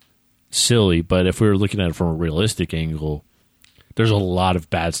silly, but if we were looking at it from a realistic angle, there's a lot of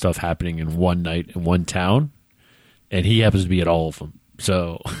bad stuff happening in one night in one town, and he happens to be at all of them.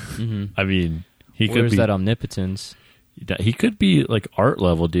 So, I mean, he could Where's be that omnipotence? he could be like art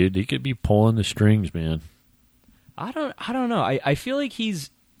level, dude. He could be pulling the strings, man. I don't know. I feel like he's,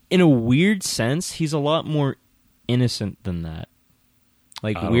 in a weird sense, he's a lot more innocent than that.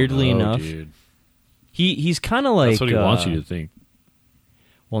 Like, I don't weirdly know, enough, dude. he's kind of like That's what he wants you to think.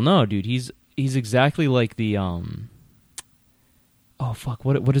 Well, no, dude, he's exactly like the oh fuck,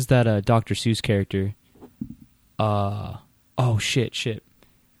 what is that Dr. Seuss character? Oh shit.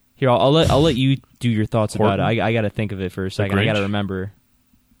 Here, I'll let you do your thoughts about it. I got to think of it for a second. I got to Grinch? remember.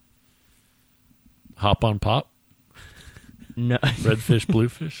 Hop on pop, No, redfish,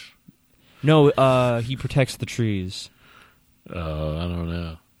 bluefish. no, he protects the trees. I don't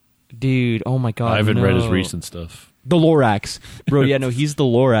know. Dude, oh my god. I haven't no. read his recent stuff. The Lorax. Bro, yeah, no, he's the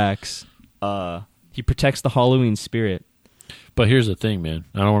Lorax. He protects the Halloween spirit. But here's the thing, man.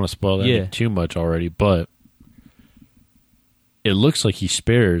 I don't want to spoil that Yeah. too much already, but it looks like he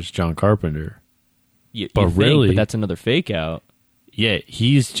spares John Carpenter. But You think, really- but that's another fake out. Yeah,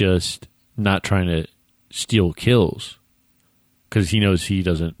 he's just not trying to steal kills because he knows he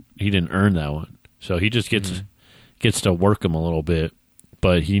didn't earn that one. So he just gets to work them a little bit,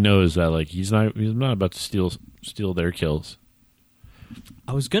 but he knows that like he's not about to steal their kills.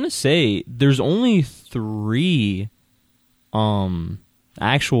 I was gonna say there's only 3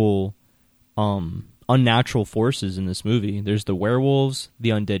 actual unnatural forces in this movie. There's the werewolves, the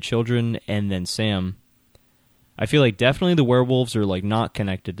undead children, and then Sam. I feel like definitely the werewolves are like not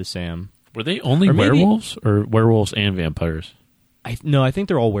connected to Sam. Were they only Or maybe- werewolves or werewolves and vampires? No, I think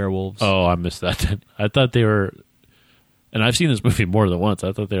they're all werewolves. Oh, I missed that. Then. I thought they were, and I've seen this movie more than once.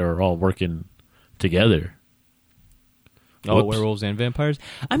 I thought they were all working together. Whoops. Werewolves and vampires.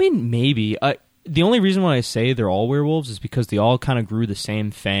 I mean, maybe. The only reason why I say they're all werewolves is because they all kind of grew the same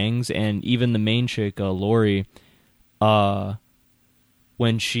fangs, and even the main chick, Lori,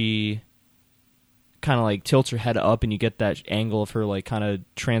 when she kind of like tilts her head up and you get that angle of her like kind of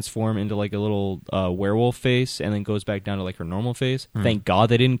transform into like a little werewolf face and then goes back down to like her normal face. Thank God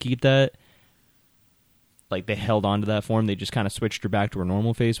they didn't keep that. Like they held on to that form. They just kind of switched her back to her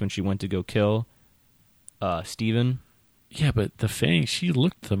normal face when she went to go kill Steven. Yeah, but the Fang, she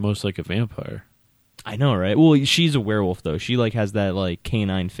looked the most like a vampire. I know, right? Well, she's a werewolf though. She like has that like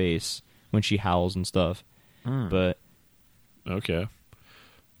canine face when she howls and stuff. But Okay.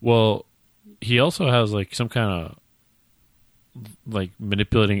 Well, he also has like some kind of like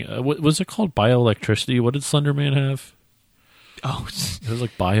manipulating. What was it called? Bioelectricity. What did Slenderman have? oh It was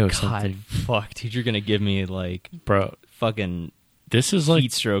like bio God, something, fuck, dude, you're gonna give me like bro. fucking This is like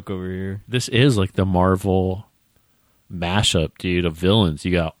heat stroke over here. this is like the Marvel mashup, dude, of villains.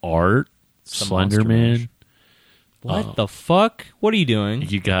 You got Art, It's a monster Slenderman, mash. What the fuck? What are you doing?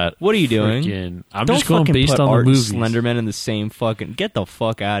 You got What are you doing? I'm Don't just going fucking based put on Art the and movies. Slenderman in the same fucking. Get the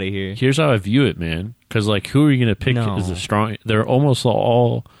fuck out of here. Here's how I view it, man. Because like, who are you going to pick No. as the strong? They're almost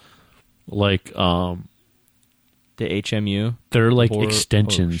all like The HMU. they're like Horror-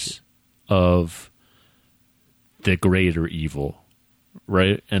 extensions of the greater evil,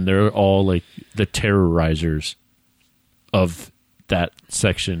 right? And they're all like the terrorizers of that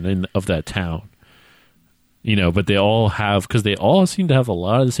section of that town. You know, but they all have, because they all seem to have a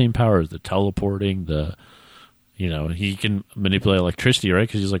lot of the same powers. The teleporting, he can manipulate electricity, right?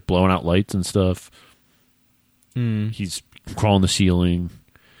 Because he's like blowing out lights and stuff. He's crawling the ceiling.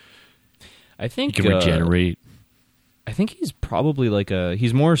 I He think can regenerate. I think he's probably like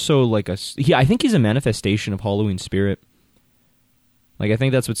he's more so like I think he's a manifestation of Halloween spirit. Like, I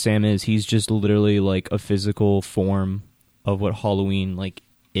think that's what Sam is. He's just literally like a physical form of what Halloween like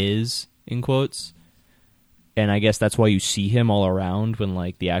is, in quotes. And I guess that's why you see him all around when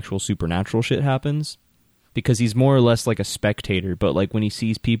like the actual supernatural shit happens, because he's more or less like a spectator. But like when he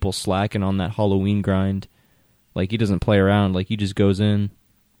sees people slacking on that Halloween grind, like he doesn't play around. Like he just goes in.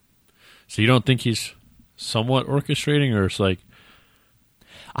 So you don't think he's somewhat orchestrating, or it's like,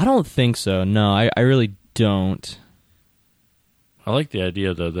 I don't think so. No, I really don't. I like the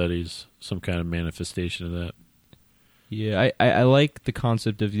idea though that he's some kind of manifestation of that. Yeah, I like the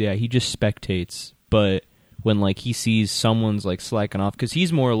concept of, he just spectates, but when like he sees someone's like slacking off, because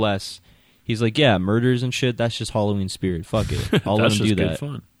he's more or less, he's like, yeah, murders and shit, that's just Halloween spirit. Fuck it, I'll let That's him just do good that.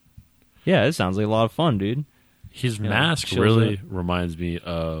 fun. Yeah, it sounds like a lot of fun, dude. His Yeah, mask chills really out. reminds me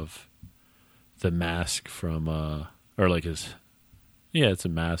of the mask from, or like it's a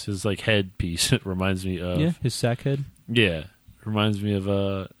mask. His like headpiece. It reminds me of, Yeah, his sack head. yeah, reminds me of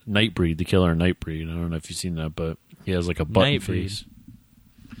Nightbreed, the killer Nightbreed. I don't know if you've seen that, but he has like a button Nightbreed. face.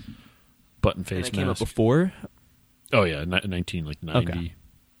 Button face That came up mask. before. Oh yeah, 1990. Okay.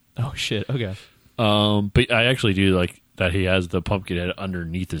 Oh shit. Okay. But I actually do like that he has the pumpkin head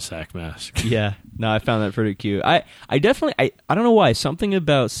underneath his sack mask. Yeah. No, I found that pretty cute. I definitely I don't know why, something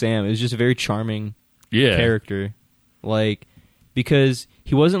about Sam is just a very charming Yeah. character, like, because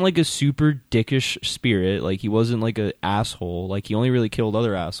he wasn't like a super dickish spirit, like he wasn't like an asshole, like he only really killed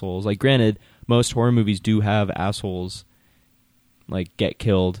other assholes. Like, granted, most horror movies do have assholes like get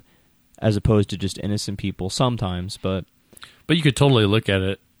killed as opposed to just innocent people sometimes, but But you could totally look at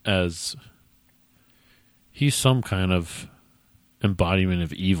it as he's some kind of embodiment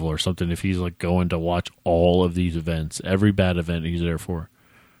of evil or something if he's like going to watch all of these events, every bad event he's there for.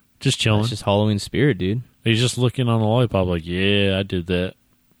 Just chilling. it's just Halloween spirit, dude. He's just looking on the lollipop like, yeah, I did that.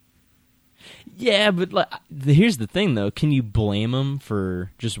 Yeah, but like, here's the thing, though. Can you blame him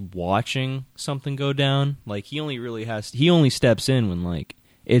for just watching something go down? Like, he only steps in when like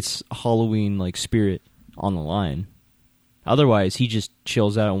it's Halloween like spirit on the line. Otherwise, he just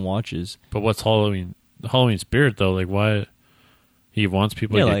chills out and watches. But what's Halloween spirit though? Like, why he wants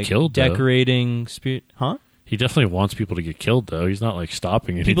people to get like killed? Though. decorating spirit, huh? He definitely wants people to get killed though. He's not like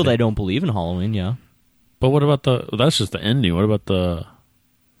stopping anything. People that don't believe in Halloween, yeah. But what about that's just the ending. What about the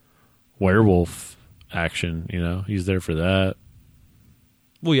werewolf action? You know, he's there for that.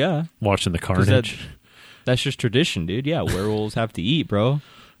 Well, yeah, Watching the carnage. that's just tradition, dude. Yeah, werewolves have to eat, bro.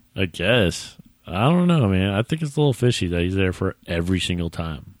 I guess. I don't know, man. I think it's a little fishy that he's there for every single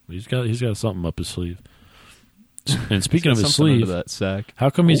time. He's got something up his sleeve. And speaking of his Something under sleeve, that sack. how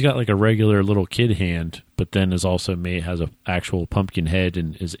come he's got like a regular little kid hand, but then is also has a actual pumpkin head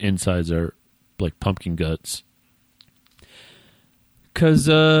and his insides are like pumpkin guts? Because,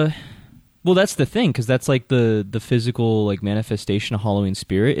 well, that's the thing. Because that's like the physical like manifestation of Halloween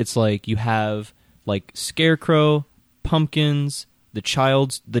spirit. It's like you have like scarecrow, pumpkins, the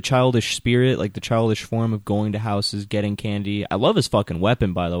childish spirit, like the childish form of going to houses, getting candy. I love his fucking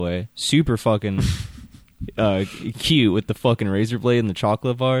weapon, by the way. Super fucking cute with the fucking razor blade and the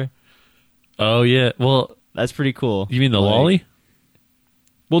chocolate bar. Oh yeah. Well, That's pretty cool. you mean the Like- lolly?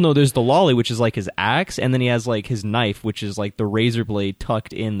 Well, no, there's the lolly, which is like his axe, and then he has like his knife, which is like the razor blade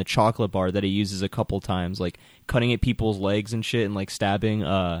tucked in the chocolate bar that he uses a couple times, like cutting at people's legs and shit, and like stabbing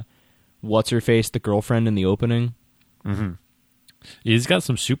what's her face, the girlfriend in the opening. He's got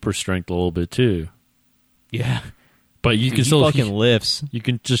some super strength a little bit too. Yeah, But you Dude, can he still fucking lifts. you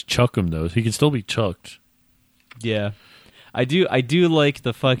can just chuck him though. He can still be chucked. Yeah, I do like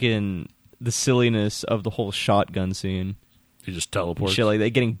the silliness of the whole shotgun scene. He just teleports. Shit like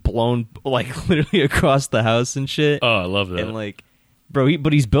that, getting blown like literally across the house and shit. Oh, I love that. And like, bro,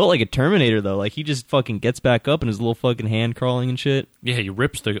 but he's built like a Terminator though. Like he just fucking gets back up and his little fucking hand crawling and shit. Yeah, he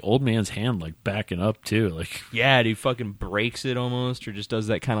rips the old man's hand like backing up too. Like Yeah, dude, fucking breaks it almost, or just does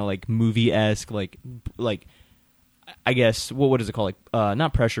that kind of like movie-esque, like I guess what is it called? Like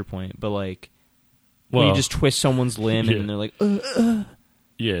not pressure point, but like when Well, you just twist someone's limb yeah. and they're like,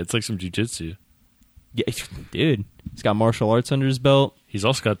 Yeah, it's like some jujitsu. yeah, dude, he's got martial arts under his belt. He's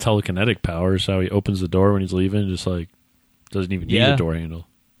also got telekinetic powers. How he opens the door when he's leaving, just like doesn't even need Yeah. a door handle.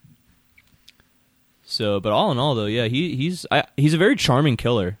 So, but all in all, though, yeah, he's a very charming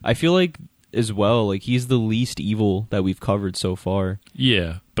killer. I feel like as well, like he's the least evil that we've covered so far.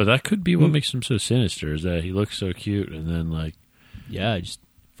 Yeah, but that could be what makes him so sinister. Is that he looks so cute, and then like, Yeah, it just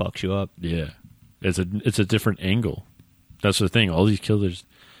fucks you up. yeah, it's a different angle. That's the thing. All these killers,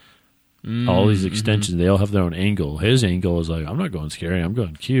 all these extensions, they all have their own angle. His angle is like, I'm not going scary, I'm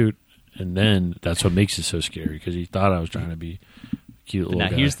going cute, and then that's what makes it so scary because he thought I was trying to be cute little Now,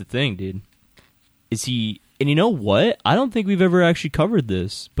 guy. here's the thing, dude. Is he? And you know what? I don't think we've ever actually covered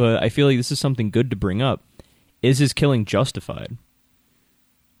this, but I feel like this is something good to bring up. Is his killing justified?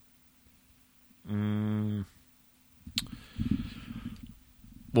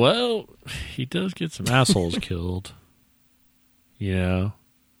 Well, he does get some assholes killed. You know?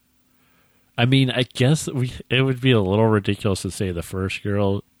 I mean, I guess it would be a little ridiculous to say the first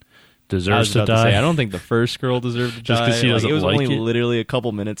girl I deserves was to about die. say, I don't think the first girl deserved to Just die. 'cause she doesn't it was like only it? literally a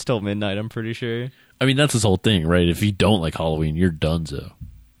couple minutes till midnight, I'm pretty sure. I mean, that's his whole thing, right? If you don't like Halloween, you're donezo.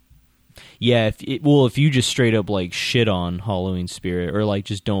 Yeah, if you just straight up like shit on Halloween spirit or like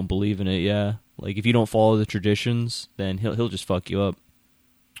just don't believe in it, yeah. Like if you don't follow the traditions, then he'll just fuck you up.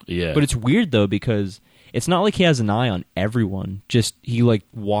 Yeah. But it's weird though because it's not like he has an eye on everyone. Just he like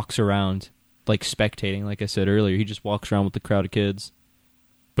walks around like spectating, like I said earlier. He just walks around with the crowd of kids.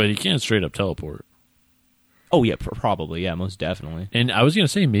 But he can't straight up teleport. Oh yeah, probably, yeah, most definitely. And I was going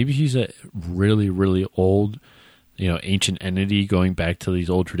to say, maybe he's a really, really old, ancient entity going back to these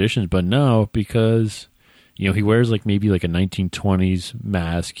old traditions. But no, because, he wears like maybe like a 1920s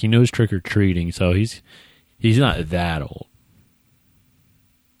mask. He knows trick-or-treating, so he's not that old.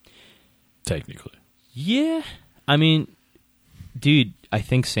 Technically. Yeah, I mean, dude, I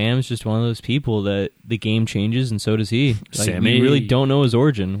think Sam's just one of those people that the game changes, and so does he. Like, Sammy. we really don't know his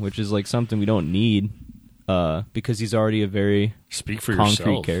origin, which is like something we don't need, because he's already a very Speak for concrete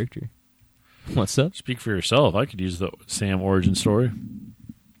yourself. character. What's up? Speak for yourself. I could use the Sam origin story.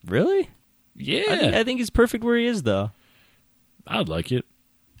 Really? Yeah. I think he's perfect where he is, though. I'd like it.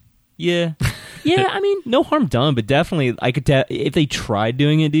 Yeah, yeah. I mean, no harm done, but definitely, I could if they tried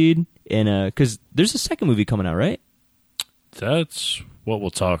doing it, dude. And because there's a second movie coming out, right? That's what we'll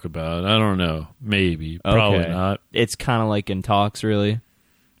talk about. I don't know. Maybe. Probably Okay. not. It's kind of like in talks, really.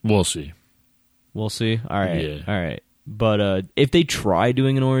 We'll see. We'll see. All right. Yeah. All right. But if they try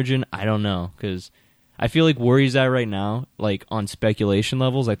doing an origin, I don't know. Because I feel like where he's at right now, like on speculation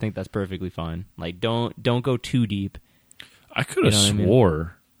levels, I think that's perfectly fine. Like, don't go too deep. I could have You know what I mean?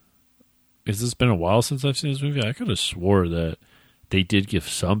 swore. Because it's been a while since I've seen this movie. I could have swore that they did give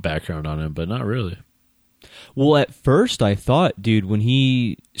some background on him, but not really. Well, at first I thought, dude, when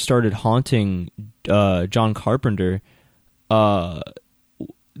he started haunting John Carpenter,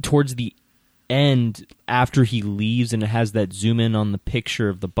 towards the end, after he leaves and it has that zoom in on the picture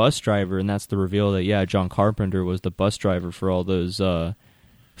of the bus driver, and that's the reveal that, yeah, John Carpenter was the bus driver for all those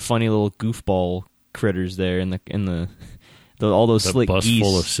funny little goofball critters there in the all those The slick bus geese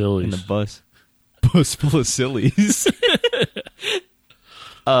full of sillies. in the bus. Bus full of sillies.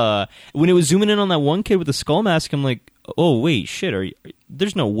 When it was zooming in on that one kid with the skull mask, I'm like, oh wait, shit,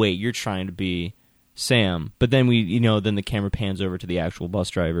 there's no way you're trying to be Sam. But then then the camera pans over to the actual bus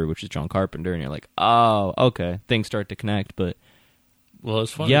driver, which is John Carpenter, and you're like, oh, okay, things start to connect. But Well,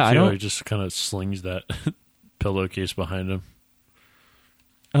 it's funny, Yeah, too. I don't- He just kind of slings that pillowcase behind him.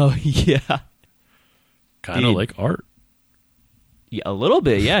 oh yeah, Kind of Dude. like art. yeah, a little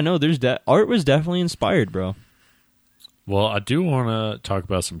bit, yeah. No, there's art was definitely inspired, bro. Well, I do want to talk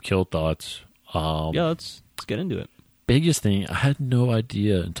about some kill thoughts. Yeah, let's get into it. Biggest thing, I had no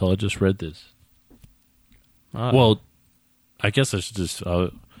idea until I just read this. Uh, Well, I guess I should just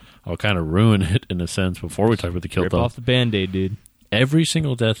I'll kind of ruin it in a sense before we talk about the kill rip off thoughts. the Band-Aid, dude. Every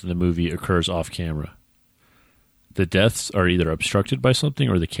single death in the movie occurs off camera. The deaths are either obstructed by something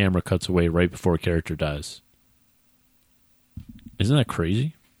or the camera cuts away right before a character dies. Isn't that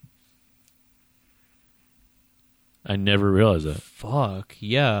crazy? I never realized that. Fuck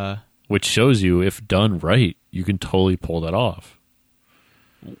yeah. Which shows you, if done right, you can totally pull that off.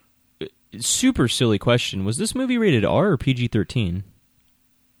 Super silly question. Was this movie rated R or PG-13?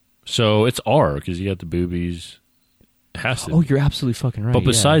 So it's R because you got the boobies. It has to. Oh, you're absolutely fucking right. But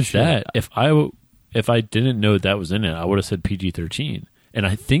besides shit. that, if I didn't know that was in it, I would have said PG-13. And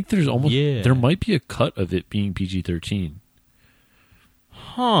I think there's almost there might be a cut of it being PG-13.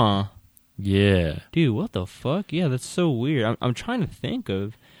 Huh. Yeah. Dude, what the fuck? Yeah, that's so weird. I'm trying to think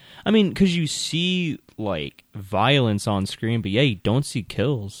of... I mean, because you see, like, violence on screen, but yeah, you don't see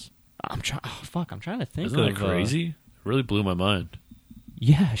kills. I'm trying to think Isn't that crazy? It really blew my mind.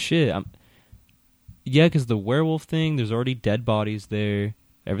 Yeah, shit. Yeah, because the werewolf thing, there's already dead bodies there.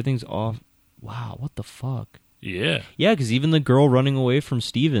 Everything's off. Wow, what the fuck? Yeah. Yeah, because even the girl running away from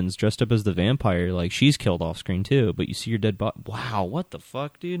Stevens dressed up as the vampire, like, she's killed off screen too, but you see your dead body. Wow, what the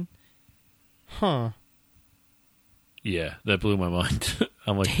fuck, dude? Huh. Yeah, that blew my mind.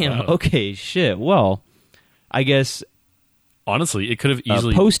 I'm like, damn, wow. okay, shit. Well, I guess... Honestly, it could have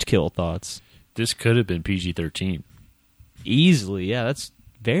easily... post-kill thoughts. This could have been PG-13. Easily, yeah. That's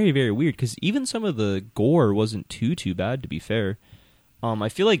very, very weird, because even some of the gore wasn't too bad, to be fair. I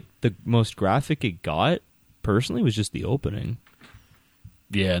feel like the most graphic it got, personally, was just the opening.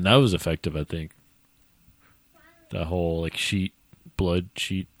 Yeah, and that was effective, I think. That whole, like, blood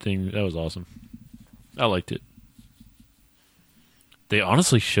sheet thing, that was awesome. I liked it. They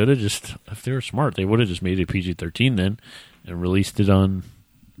honestly should have just, if they were smart, they would have just made it PG-13 then and released it on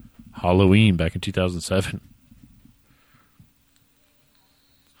Halloween back in 2007.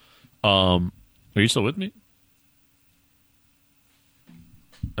 Are you still with me?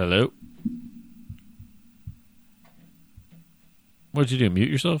 Hello? What'd you do? Mute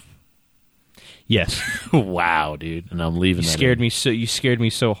yourself? Yes. Wow, dude. And I'm leaving. You scared me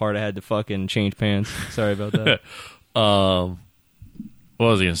so hard I had to fucking change pants. Sorry about that. What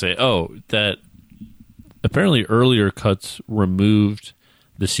was I going to say? Oh, that apparently earlier cuts removed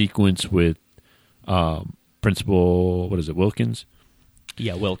the sequence with Principal, Wilkins?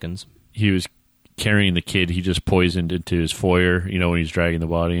 Yeah, Wilkins. He was carrying the kid he just poisoned into his foyer, when he's dragging the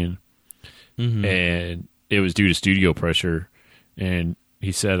body in. Mm-hmm. And it was due to studio pressure. And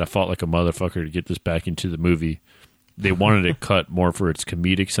he said, I fought like a motherfucker to get this back into the movie. They wanted it cut more for its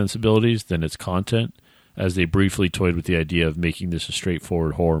comedic sensibilities than its content, as they briefly toyed with the idea of making this a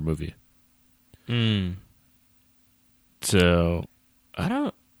straightforward horror movie. So I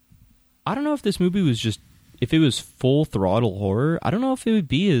don't know if this movie was just, if it was full throttle horror, I don't know if it would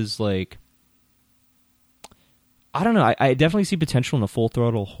be as, like, I don't know. I definitely see potential in a full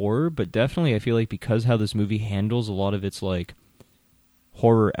throttle horror, but definitely I feel like because how this movie handles a lot of its, like,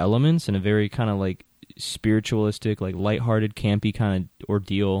 horror elements in a very kind of, like, spiritualistic, like, lighthearted, campy kind of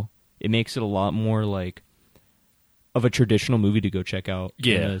ordeal, it makes it a lot more, like, of a traditional movie to go check out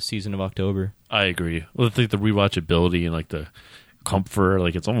in the season of October. I agree. Well, I think the rewatchability and, like, the comfort,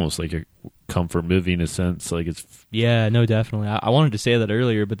 like, it's almost like a comfort movie in a sense. Like, it's... Yeah, no, definitely. I wanted to say that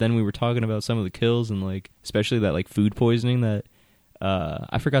earlier, but then we were talking about some of the kills and, like, especially that, like, food poisoning that...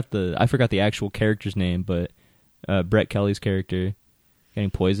 I forgot the actual character's name, but Brett Kelly's character getting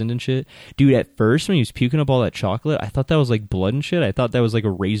poisoned and shit. Dude, at first when he was puking up all that chocolate, I thought that was, like, blood and shit. I thought that was, like, a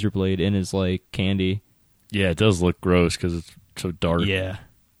razor blade in his, like, candy. Yeah, it does look gross because it's so dark. Yeah.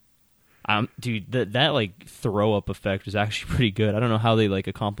 Dude, that like throw up effect was actually pretty good. I don't know how they like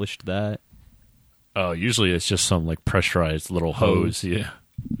accomplished that. Oh, usually it's just some like pressurized little hose. Yeah.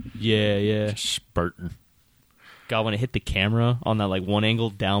 Yeah. Just spurting. God, when it hit the camera on that like one angle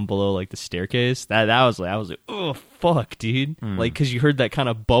down below like the staircase, that was like, oh fuck, dude. Like, because you heard that kind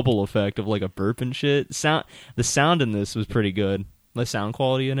of bubble effect of like a burp and shit. The sound in this was pretty good. The sound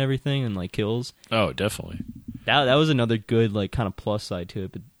quality and everything and like kills. Oh, definitely. That was another good like kind of plus side to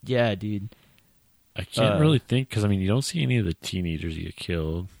it. But yeah, dude. I can't really think because I mean you don't see any of the teenagers get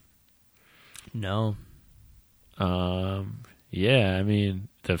killed. No. Yeah, I mean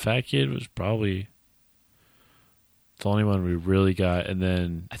the fat kid was probably the only one we really got, and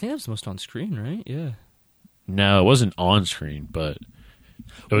then I think that was the most on screen, right? Yeah. No, it wasn't on screen, but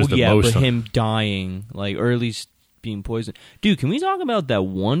it was the most. But him dying, like, or at least being poisoned. Dude, can we talk about that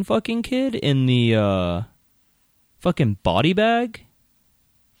one fucking kid in the fucking body bag?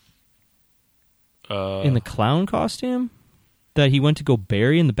 In the clown costume that he went to go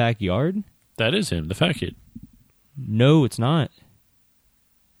bury in the backyard? That is him, the fat kid. No, it's not.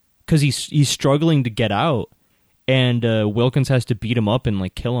 Because he's struggling to get out, and Wilkins has to beat him up and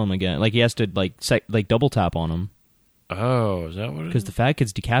like kill him again. Like he has to like double tap on him. Oh, is that what it is? Because the fat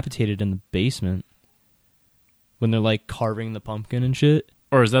kid's decapitated in the basement when they're like carving the pumpkin and shit.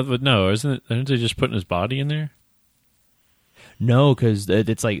 Or is that what? No, aren't they just putting his body in there? No, because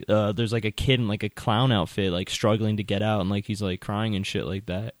it's like there's like a kid in like a clown outfit like struggling to get out, and like he's like crying and shit like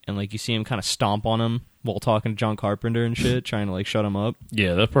that, and like you see him kind of stomp on him while talking to John Carpenter and shit, trying to like shut him up.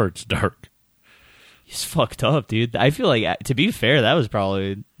 Yeah, that part's dark. He's fucked up, dude. I feel like, to be fair, that was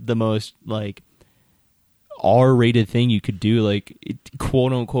probably the most like R-rated thing you could do, like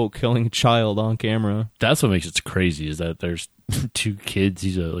quote unquote killing a child on camera. That's what makes it crazy, is that there's 2 kids.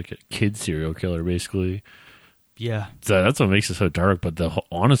 He's a kid serial killer, basically. Yeah. So that's what makes it so dark. But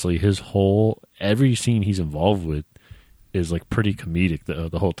honestly, every scene he's involved with is like pretty comedic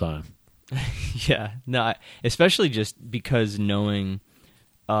the whole time. Yeah. No, especially just because knowing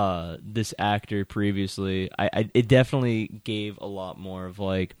this actor previously, it definitely gave a lot more of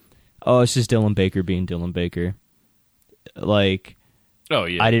like, oh, it's just Dylan Baker being Dylan Baker. Like, oh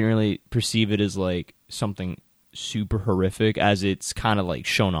yeah, I didn't really perceive it as like something super horrific as it's kind of like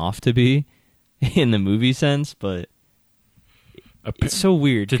shown off to be in the movie sense, but it's so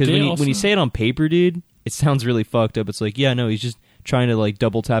weird because when you say it on paper, dude, it sounds really fucked up. It's like, yeah, no, he's just trying to like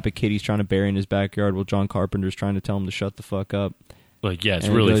double tap a kid he's trying to bury in his backyard while John Carpenter's trying to tell him to shut the fuck up. Like, yeah, it's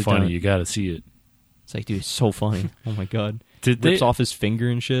really funny. You got to see it. It's like, dude, it's so funny. Oh my god, rips off his finger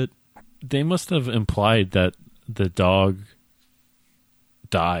and shit. They must have implied that the dog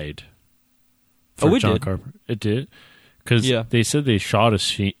died. For John Carpenter. It did? Because they said they shot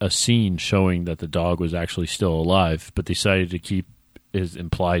a scene showing that the dog was actually still alive, but decided to keep his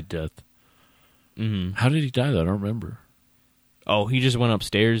implied death. Mm-hmm. How did he die, though? I don't remember. Oh, he just went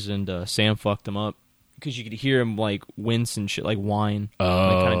upstairs and Sam fucked him up. Because you could hear him like wince and shit, like whine. Oh.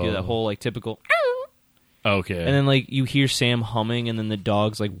 Like kind of do that whole like typical... Okay. And then like you hear Sam humming, and then the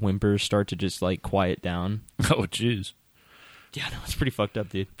dog's like whimpers start to just like quiet down. Oh, jeez. Yeah, no, it's pretty fucked up,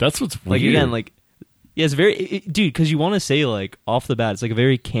 dude. That's what's weird. Like again, like yeah, it's very dude. Because you want to say like off the bat, it's like a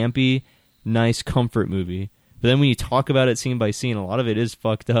very campy, nice comfort movie. But then when you talk about it scene by scene, a lot of it is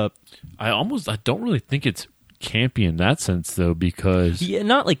fucked up. I don't really think it's campy in that sense though, because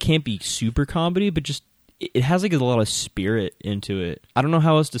not like campy super comedy, but just it has like a lot of spirit into it. I don't know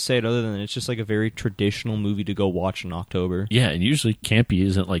how else to say it other than it's just like a very traditional movie to go watch in October. Yeah, and usually campy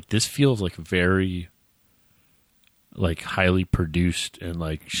isn't like this. Feels like very like highly produced and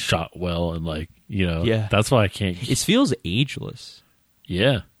like shot well and like, you know, that's why I can't. It feels ageless.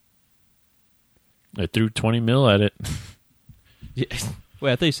 Yeah, I threw 20 mil at it. Yeah.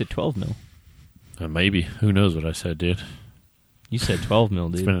 Wait, I thought you said 12 mil. Maybe. Who knows what I said, dude? You said 12 mil,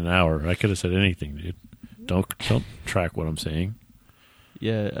 dude. It's been an hour. I could have said anything, dude. Don't track what I'm saying.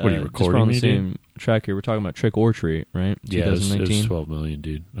 Yeah, what are you recording? On the same track here. We're talking about Trick or Treat, right? Yeah, it's 12 million,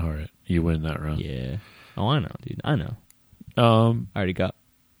 dude. All right, you win that round. Yeah. Oh, I know, dude. I know. I already got.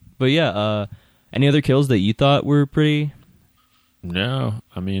 But yeah, any other kills that you thought were pretty? No,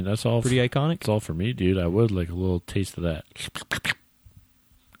 I mean that's all. Pretty iconic. It's all for me, dude. I would like a little taste of that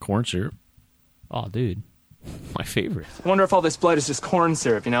corn syrup. Oh, dude. My favorite. I wonder if all this blood is just corn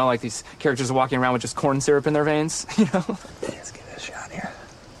syrup, you know? Like these characters are walking around with just corn syrup in their veins, you know? Let's get a shot here.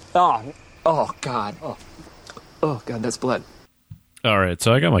 Oh, God. Oh, God, that's blood. All right,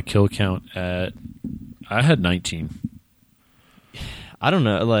 so I got my kill count at... I had 19. I don't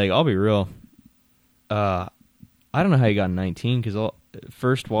know. Like, I'll be real. I don't know how you got 19, because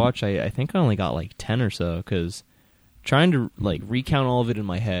first watch, I think I only got like 10 or so, because trying to like recount all of it in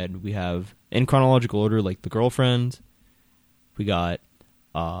my head, we have... in chronological order, like the girlfriend, we got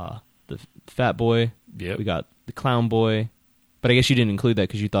the fat boy, we got the clown boy, but I guess you didn't include that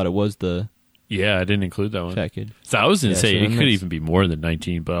because you thought it was the I didn't include that one. fat kid. So I was going to say it could even be more than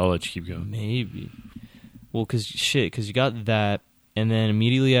 19, but I'll let you keep going. Maybe. Well, because you got that, and then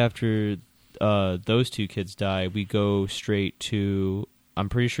immediately after those 2 kids die, we go straight to, I'm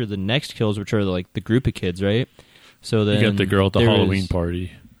pretty sure the next kills, which are like the group of kids, right? So then you got the girl at the Halloween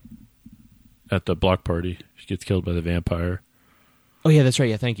party. At the block party. She gets killed by the vampire. Oh, yeah, that's right.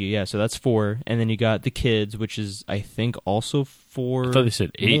 Yeah, thank you. Yeah, so that's 4. And then you got the kids, which is, I think, also 4 I thought they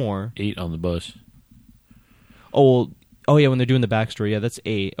said 8 more. 8 on the bus. Oh, yeah, when they're doing the backstory. Yeah, that's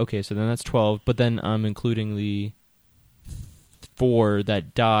 8. Okay, so then that's 12. But then I'm including the 4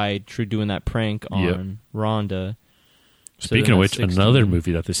 that died through doing that prank on Rhonda. Speaking of which, 16. Another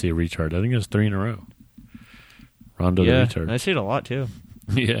movie that they say retard. I think it's 3 in a row. Rhonda the retard. I see it a lot, too.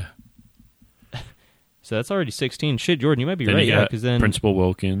 Yeah. So that's already 16. Shit, Jordan, you might be then right. You Yeah, because then Principal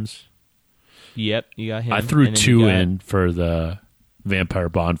Wilkins. Yep, you got him. I threw 2 in for the vampire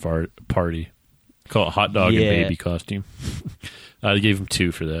party. Call it hot dog and baby costume. I gave him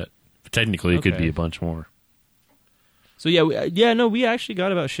 2 for that. But technically, it could be a bunch more. So we actually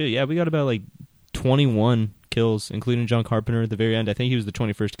got about shit. Yeah, we got about like 21 kills, including John Carpenter at the very end. I think he was the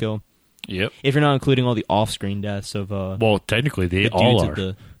 21st kill. Yep. If you're not including all the off-screen deaths of well, technically they all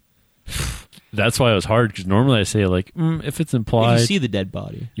are. That's why it was hard, because normally I say like, if it's implied, you see the dead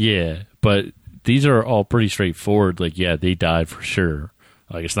body. Yeah, but these are all pretty straightforward. Like, yeah, they died for sure.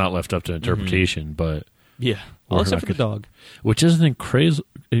 Like, it's not left up to interpretation, but yeah, well, except for the dog, which is an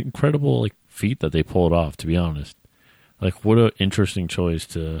incredible like feat that they pulled off, to be honest. Like, what an interesting choice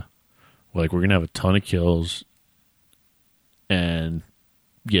to, like, we're going to have a ton of kills and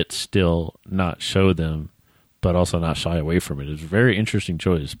yet still not show them, but also not shy away from it. It's a very interesting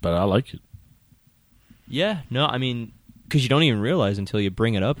choice, but I like it. Yeah, no, I mean, because you don't even realize until you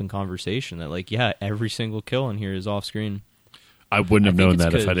bring it up in conversation that, like, yeah, every single kill in here is off screen. I wouldn't have known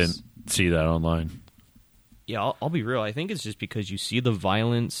that if I 'cause- didn't see that online. Yeah, I'll be real. I think it's just because you see the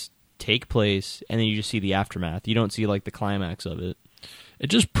violence take place, and then you just see the aftermath. You don't see, like, the climax of it. It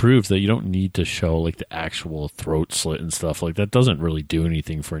just proves that you don't need to show, like, the actual throat slit and stuff. Like, that doesn't really do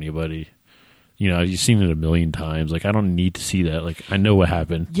anything for anybody. You know, you've seen it a million times. Like, I don't need to see that. Like, I know what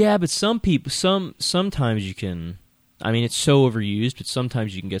happened. Yeah, but some people, sometimes you can. I mean, it's so overused, but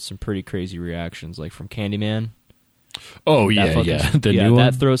sometimes you can get some pretty crazy reactions, like from Candyman. Oh, That yeah, fucking- yeah. The yeah, new that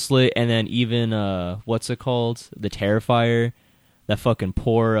one? throat slit, and then even what's it called? The Terrifier. That fucking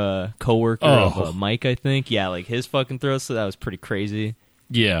poor coworker of Mike, I think. Yeah, like his fucking throat slit. That was pretty crazy.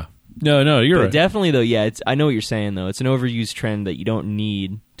 Yeah. No, you're But right. definitely, though, yeah, I know what you're saying, though. It's an overused trend that you don't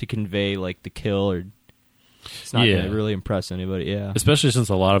need to convey, like, the kill, or it's not Yeah. going to really impress anybody, yeah. Especially since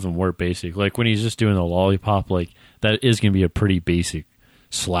a lot of them were basic. Like, when he's just doing the lollipop, like, that is going to be a pretty basic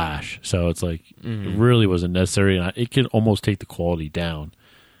slash. So it's like, it really wasn't necessary, and it could almost take the quality down.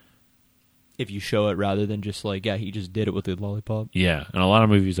 If you show it rather than just, like, yeah, he just did it with the lollipop. Yeah, and a lot of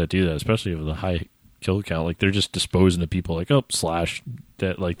movies that do that, especially with the high kill count, like, they're just disposing of people, like, oh, slash,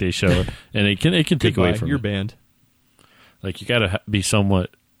 that, like, they show, and it can take away from your it. band. Like, you got to be somewhat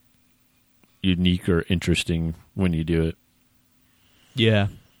unique or interesting when you do it. Yeah.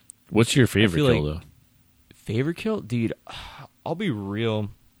 What's your favorite feel kill, like- though? Favorite kill? Dude, I'll be real.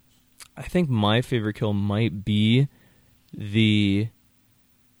 I think my favorite kill might be the...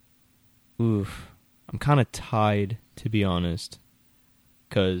 Oof. I'm kind of tied, to be honest.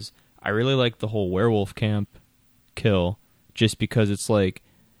 Because I really like the whole werewolf camp kill, just because it's like...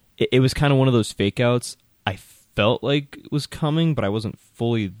 It was kind of one of those fake outs I felt like was coming, but I wasn't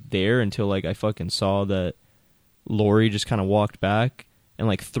fully there until, like, I fucking saw that Laurie just kind of walked back and,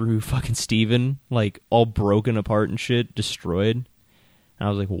 like, threw fucking Steven, like, all broken apart and shit, destroyed. And I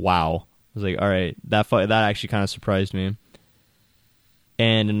was like, wow. I was like, all right, that actually kind of surprised me.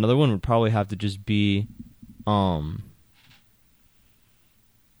 And another one would probably have to just be,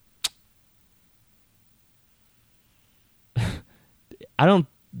 I don't,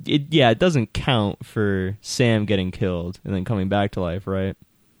 it doesn't count for Sam getting killed and then coming back to life, right?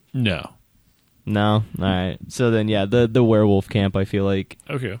 No. No? Alright. So then, yeah, the werewolf camp, I feel like,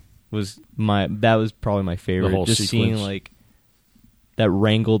 Okay. that was probably my favorite. The whole just sequence. seeing, like, that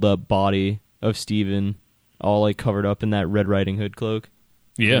wrangled up body of Steven all, like, covered up in that Red Riding Hood cloak.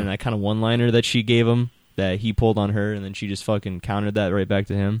 Yeah. And that kind of one-liner that she gave him, that he pulled on her, and then she just fucking countered that right back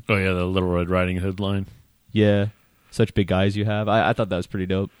to him. Oh, yeah, the Little Red Riding Hood line. Yeah. Such big eyes you have. I thought that was pretty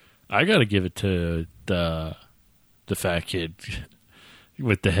dope. I got to give it to the fat kid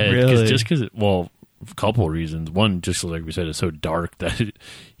with the head. Really? Just because, well, a couple of reasons. One, just like we said, it's so dark that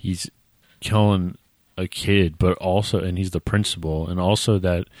he's killing a kid, but also, and he's the principal, and also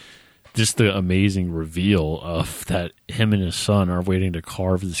that just the amazing reveal of that him and his son are waiting to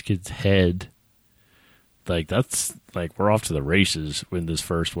carve this kid's head. Like, that's, like, we're off to the races when this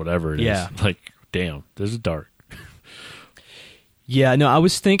first whatever it is. Yeah. Like, damn, this is dark. Yeah, no, I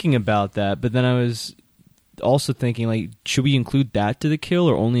was thinking about that, but then I was also thinking, like, should we include that to the kill,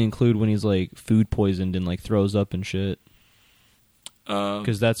 or only include when he's, like, food poisoned and, like, throws up and shit?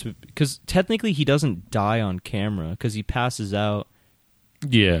 Because technically he doesn't die on camera, because he passes out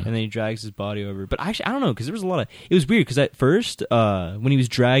Yeah. and then he drags his body over. But actually, I don't know, because there was a lot of... It was weird, because at first, when he was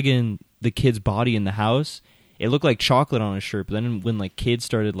dragging the kid's body in the house, it looked like chocolate on his shirt, but then when, like, kids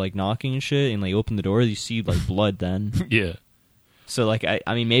started, like, knocking and shit, and, like, opened the door, you see, like, blood then. Yeah. So, like, I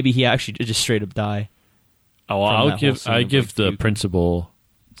mean, maybe he actually did just straight up die. Oh, from I'll that whole scene I of, give like, the puking. principal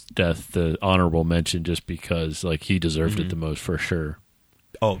death the honorable mention just because, like, he deserved Mm-hmm. it the most for sure.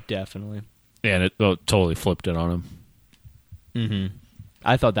 Oh, definitely. And it totally flipped it on him. Mm-hmm.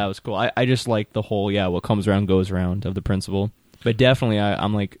 I thought that was cool. I just like the whole, what comes around goes around of the principal. But definitely,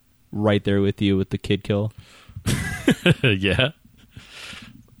 I'm, like, right there with you with the kid kill. Yeah.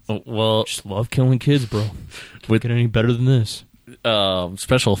 Well, Just love killing kids, bro. Can't get any better than this.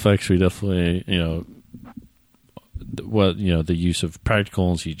 special effects, we definitely, the use of practical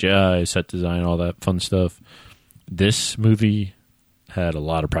and CGI, set design, all that fun stuff. This movie had a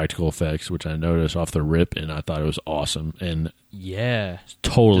lot of practical effects, which I noticed off the rip, and I thought it was awesome, and Yeah.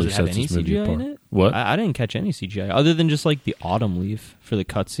 totally Does it have sets any this movie CGI apart. in it? What? I didn't catch any CGI, other than just, like, the autumn leaf for the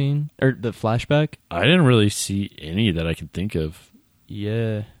cutscene, or the flashback. I didn't really see any that I can think of.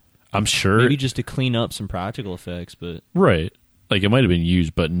 Yeah. I'm sure. Maybe just to clean up some practical effects, but Right. Like, it might have been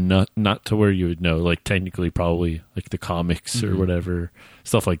used, but not to where you would know. Like, technically, probably, like, the comics or whatever.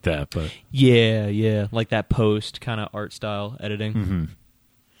 Stuff like that, but... yeah. Like that post kind of art style editing.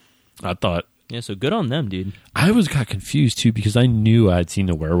 I thought... Yeah, so good on them, dude. I got confused, too, because I knew I'd seen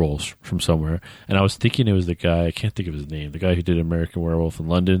the werewolves from somewhere, and I was thinking it was the guy... I can't think of his name. The guy who did American Werewolf in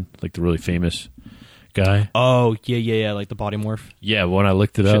London. Like, the really famous guy. Oh, yeah, like the body morph. Yeah, when I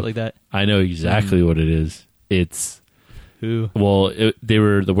looked it Shit up... like that. I know exactly what it is. It's... Who? Well,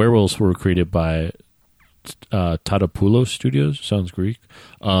 the werewolves were created by Tadapoulos Studios. Sounds Greek.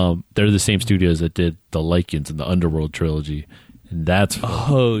 They're the same studios that did the Lycans and the Underworld trilogy, and that's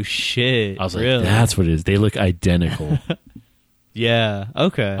Oh shit! I was like, really? that's what it is. They look identical. Yeah.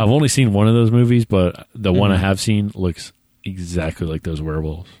 Okay. I've only seen one of those movies, but the one I have seen looks exactly like those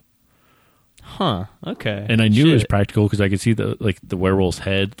werewolves. Huh. Okay. And I knew it was Shit. practical because I could see the werewolf's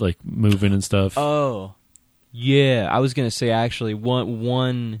head like moving and stuff. Oh. Yeah, I was gonna say actually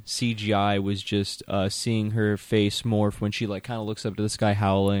one CGI was just seeing her face morph when she like kind of looks up to the sky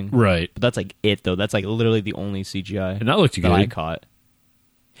howling. Right. But that's like it though. That's like literally the only CGI And that looked that I good. caught.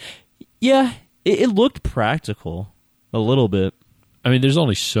 Yeah, it looked practical a little bit. I mean, there's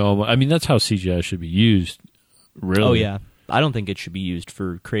only so much. I mean, that's how CGI should be used. Really. Oh yeah, I don't think it should be used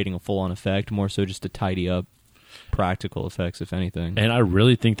for creating a full-on effect. More so just to tidy up practical effects, if anything. And I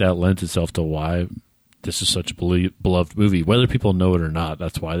really think that lends itself to why this is such a beloved movie. Whether people know it or not,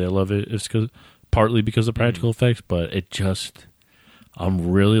 that's why they love it. It's partly because of practical effects, but it just...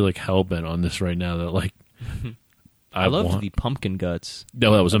 I'm really like hell-bent on this right now that like... I loved the pumpkin guts.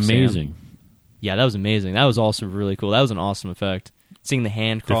 No, that was of Sam. amazing. Yeah, that was amazing. That was also really cool. That was an awesome effect. Seeing the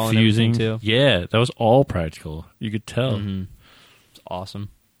hand crawl and everything too. Yeah, that was all practical. You could tell. It's awesome.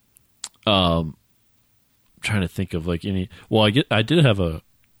 Trying to think of like any... Well, I did have a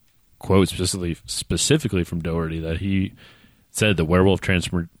quote specifically from Doherty that he said the werewolf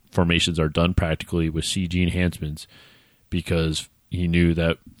transformations are done practically with CG enhancements because he knew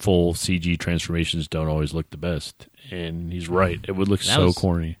that full CG transformations don't always look the best. And he's right. It would look so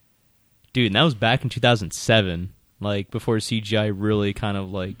corny. Dude, and that was back in 2007, like before CGI really kind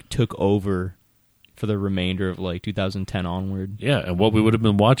of like took over for the remainder of like 2010 onward. Yeah, and what we would have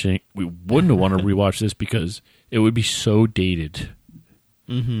been watching, we wouldn't have wanted to rewatch this because it would be so dated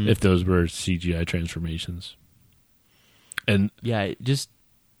if those were CGI transformations. And yeah, just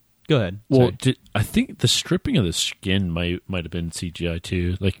go ahead. well, Sorry. I think the stripping of the skin might have been CGI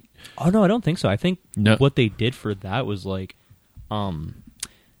too. Like, Oh no, I don't think so. I think No. what they did for that was like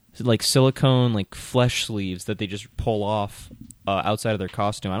silicone like flesh sleeves that they just pull off outside of their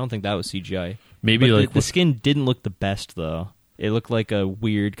costume. I don't think that was CGI. maybe But like the skin didn't look the best though. It looked like a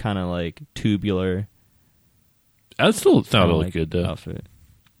weird kind of like tubular that still sounded kinda, like like, good though. outfit.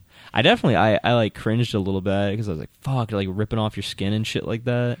 I definitely I like cringed a little bit because I was like, "Fuck!" Like ripping off your skin and shit like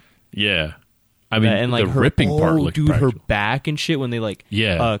that. Yeah, I mean, And like the her, ripping part looked dude, practical. her back and shit when they like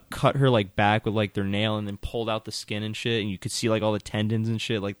Yeah. cut her like back with like their nail and then pulled out the skin and shit, and you could see like all the tendons and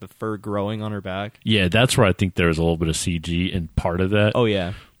shit, like the fur growing on her back. Yeah, that's where I think there was a little bit of CG in part of that. Oh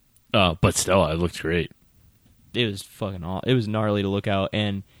yeah, But still, it looked great. it was fucking it was gnarly to look out,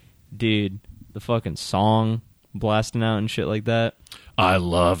 and dude, the fucking song blasting out and shit like that. I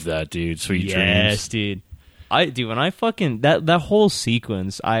love that, dude. Sweet Yes, Dreams. dude. When I fucking that whole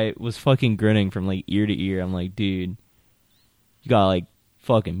sequence, I was fucking grinning from like ear to ear. I'm like, dude, you got like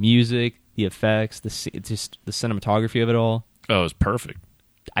fucking music, the effects, it's just the cinematography of it all. Oh, it was perfect.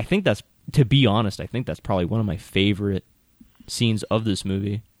 I think that's, to be honest, I think that's probably one of my favorite scenes of this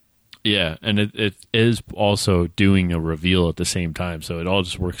movie. Yeah, and it is also doing a reveal at the same time, so it all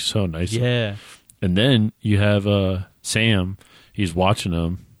just works so nicely. Yeah, And then you have Sam. He's watching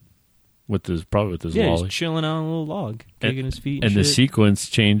him with his yeah, lolly. he's chilling out on a little log, kicking his feet, And the shit. sequence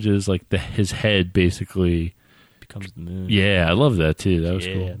changes, like his head basically. becomes the moon. Yeah, I love that too. That was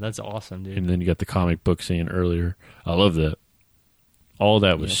yeah, cool. that's awesome, dude. And then you got the comic book scene earlier. I love that. All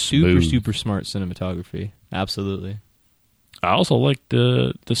that was super, smooth. super smart cinematography. Absolutely. I also like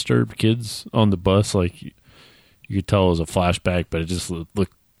the disturbed kids on the bus. Like you could tell it was a flashback, but it just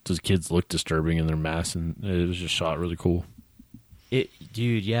looked. Those kids looked disturbing in their masks, and it was just shot really cool.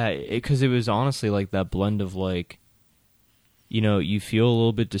 Dude, yeah, because it was honestly like that blend of like, you know, you feel a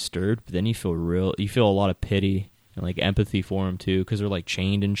little bit disturbed, but then you feel a lot of pity and like empathy for them too, because they're like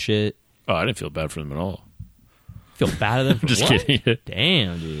chained and shit. Oh, I didn't feel bad for them at all. Feel bad at them for Just what? kidding.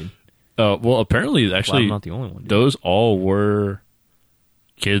 Damn, dude. Well, apparently, Glad actually, I'm not the only one. Dude. those all were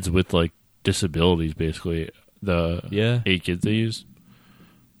kids with like disabilities. Basically, the 8 kids they used.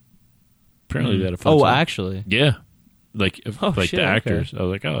 Apparently, they had a fun Oh, time. actually, Yeah, like shit, the actors. okay. I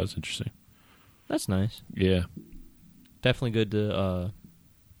was like, oh, that's interesting. That's nice. Yeah, Definitely good to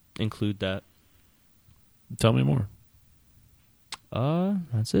include that. tell me more.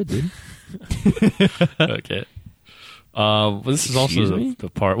 That's it, dude. Okay. This is also Excuse me? the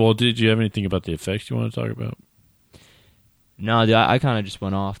part. Well, did you have anything about the effects you want to talk about? No, dude, I kind of just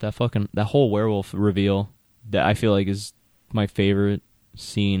went off that whole werewolf reveal. That I feel like is my favorite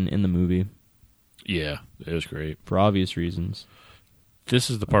scene in the movie Yeah, it was great. for obvious reasons. This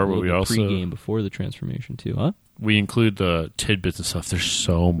is the part where we also pregame before the transformation too, huh? we include the tidbits and stuff. There's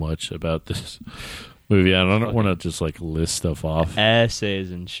so much about this movie. I don't want to just like list stuff off.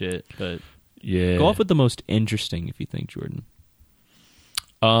 Essays and shit, but Yeah, go off with the most interesting if you think, Jordan.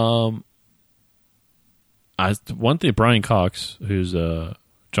 One thing, Brian Cox, who's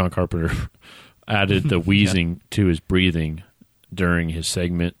John Carpenter, added the wheezing to his breathing during his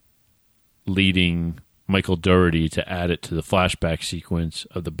segment, leading Michael Dougherty to add it to the flashback sequence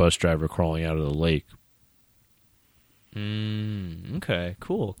of the bus driver crawling out of the lake. Okay,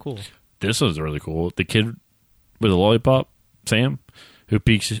 cool. This was really cool. The kid with a lollipop, Sam, who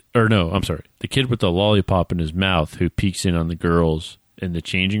peeks, or no, I'm sorry, the kid with the lollipop in his mouth who peeks in on the girls in the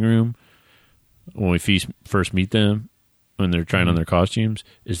changing room when we first meet them, when they're trying on their costumes,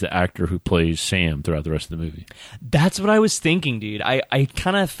 is the actor who plays Sam throughout the rest of the movie. That's what I was thinking, dude. I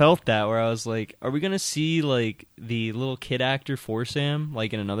kind of felt that where I was like, are we going to see like the little kid actor for Sam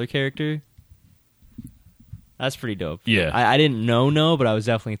like in another character? That's pretty dope. Yeah. I didn't know, but I was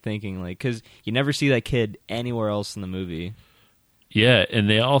definitely thinking like, because you never see that kid anywhere else in the movie. Yeah, and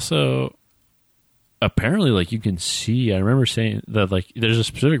they also apparently like you can see. I remember saying that like there's a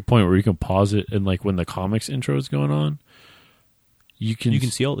specific point where you can pause it, and like when the comics intro is going on, you can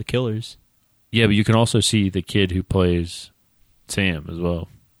see all the killers. Yeah, but you can also see the kid who plays Sam as well.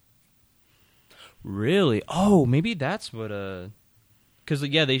 Really? Oh, maybe that's what. Because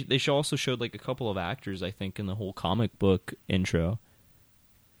yeah, they also showed like a couple of actors I think in the whole comic book intro.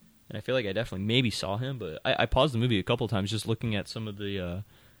 And I feel like I definitely maybe saw him, but I paused the movie a couple times just looking at some of the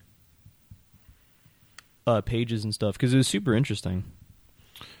pages and stuff because it was super interesting.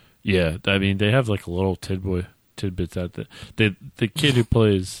 Yeah, I mean they have like a little tidbits at the kid who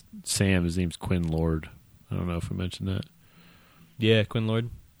plays Sam. His name's Quinn Lord. I don't know if I mentioned that. Yeah, Quinn Lord.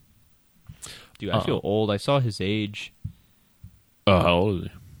 Dude, I feel old. I saw his age. Oh, how old is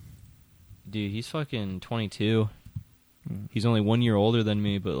he? Dude, he's fucking 22. He's only 1 year older than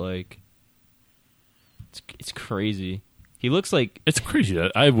me, but like, it's crazy. He looks like it's crazy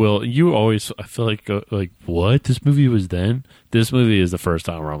that I feel like what this movie was then. This movie is the first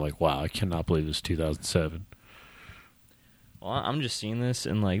time where I'm like, wow, I cannot believe this is 2007. Well, I'm just seeing this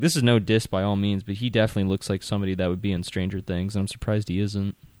and like this is no diss by all means, but he definitely looks like somebody that would be in Stranger Things, and I'm surprised he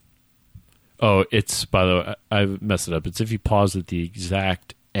isn't. Oh, it's by the way, I messed it up. It's if you pause at the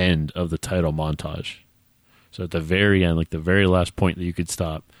exact end of the title montage. So at the very end, like the very last point that you could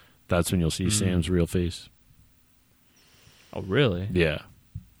stop, that's when you'll see Sam's real face. Oh, really? Yeah.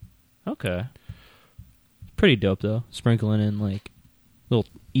 Okay. Pretty dope, though. Sprinkling in, like, little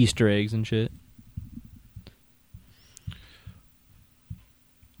Easter eggs and shit.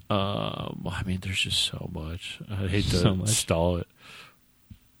 I mean, there's just so much. I hate to So much. stall it.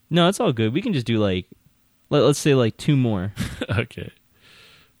 No, it's all good. We can just do, like, let's say, like, 2 more. Okay.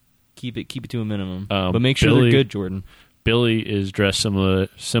 Keep it to a minimum. But But make sure they're good, Jordan. Billy is dressed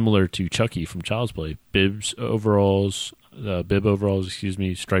similar to Chucky from Child's Play. Bib overalls,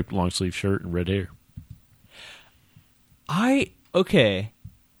 striped long sleeve shirt, and red hair. Okay,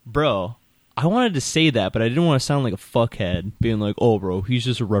 bro, I wanted to say that, but I didn't want to sound like a fuckhead, being like, oh, bro, he's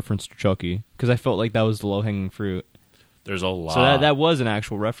just a reference to Chucky, because I felt like that was the low-hanging fruit. There's a lot. So that was an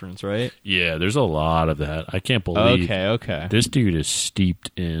actual reference, right? Yeah, there's a lot of that. I can't believe Okay. this dude is steeped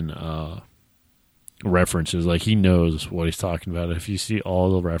in references. Like, he knows what he's talking about. If you see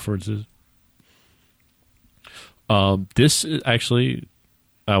all the references. This is actually,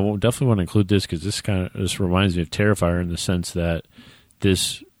 I will definitely want to include this because this reminds me of Terrifier in the sense that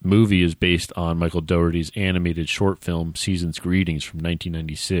this movie is based on Michael Dougherty's animated short film Season's Greetings from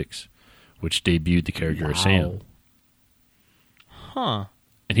 1996, which debuted the character of Sam. Huh.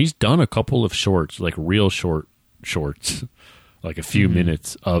 And he's done a couple of shorts, like real shorts, like a few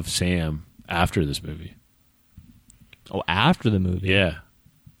minutes of Sam after this movie. Oh, after the movie? Yeah.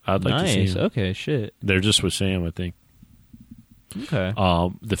 I'd like to see Nice. him. Okay, shit. They're just with Sam, I think. Okay.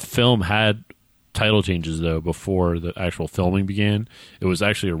 The film had title changes, though, before the actual filming began. It was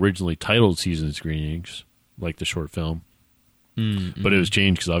actually originally titled Season's Greetings, like the short film. But it was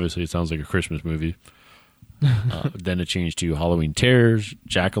changed because obviously it sounds like a Christmas movie. Then it changed to Halloween Terrors,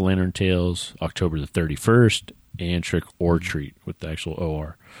 Jack-O-Lantern Tales, October the 31st, and Trick or Treat with the actual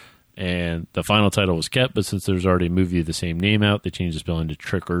OR. And the final title was kept, but since there's already a movie of the same name out, they changed the spelling to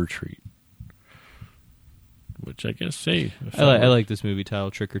Trick or Treat. Which I guess, hey. I like this movie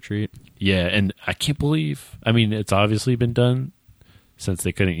title, Trick or Treat. Yeah, and I can't believe, I mean, it's obviously been done since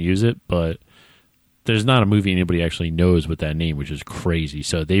they couldn't use it, but there's not a movie anybody actually knows with that name, which is crazy.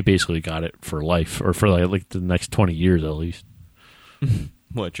 So they basically got it for life, or for like the next 20 years at least.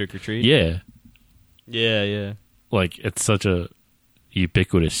 What, Trick or Treat? Yeah. Yeah. Like, it's such a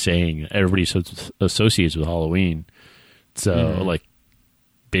ubiquitous saying. Everybody associates with Halloween. So, like,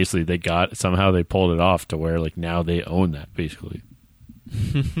 basically somehow they pulled it off to where, like, now they own that, basically.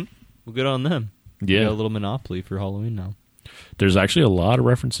 Well, good on them. Yeah. They got a little monopoly for Halloween now. There's actually a lot of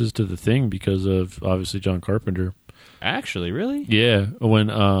references to The Thing because of, obviously, John Carpenter. Actually, really? Yeah. When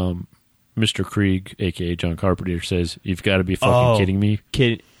Mr. Krieg, a.k.a. John Carpenter, says, "You've got to be fucking kidding me."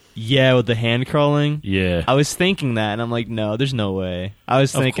 Yeah, with the hand crawling? Yeah. I was thinking that, and I'm like, no, there's no way. I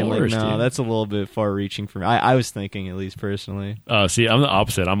was thinking, course, no, dude. that's a little bit far-reaching for me. I was thinking, at least personally. See, I'm the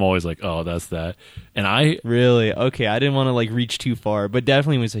opposite. I'm always like, oh, that's that. And I... Really? Okay, I didn't want to, like, reach too far, but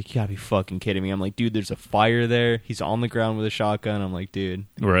definitely was like, you gotta be fucking kidding me. I'm like, dude, there's a fire there. He's on the ground with a shotgun. I'm like, dude.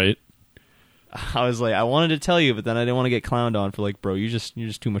 Right? I was like, I wanted to tell you, but then I didn't want to get clowned on for, like, bro, you're just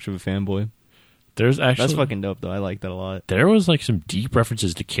too much of a fanboy. There's actually... That's fucking dope, though. I like that a lot. There was, like, some deep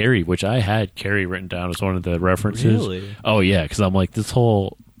references to Carrie, which I had Carrie written down as one of the references. Really? Oh, yeah, because I'm like, this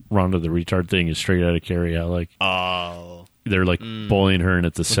whole Rhonda the Retard thing is straight out of Carrie. How, like... Oh. They're, like, bullying her, and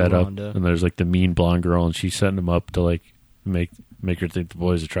it's a setup. Rhonda. And there's, like, the mean blonde girl, and she's setting them up to, like, make her think the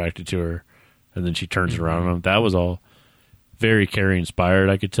boy's attracted to her. And then she turns around on him. That was all very Carrie-inspired,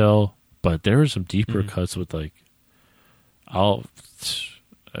 I could tell. But there were some deeper cuts with, like... I'll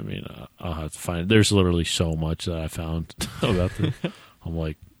have to find... There's literally so much that I found about this. I'm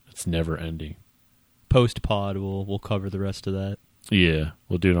like, it's never ending. Post-pod, we'll cover the rest of that. Yeah,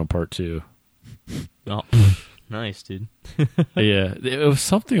 we'll do it on part 2. Oh, nice, dude. Yeah, it was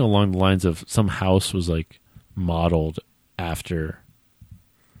something along the lines of some house was, like, modeled after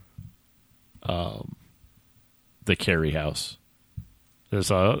the Carrie house. There's,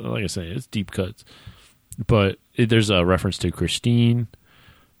 like I say, it's deep cuts. But there's a reference to Christine.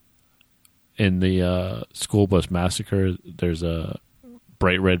 In the School Bus Massacre, there's a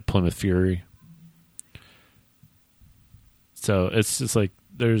bright red Plymouth Fury. So it's just like,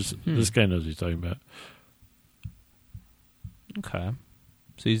 there's... This guy knows what he's talking about. Okay.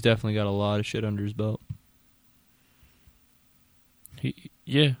 So he's definitely got a lot of shit under his belt. He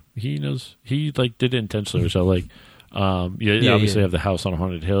knows. He, like, did it intentionally. So, like, obviously have the House on a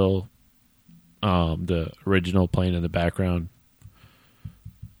Haunted Hill, the original playing in the background.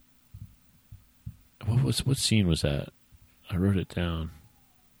 What scene was that? I wrote it down.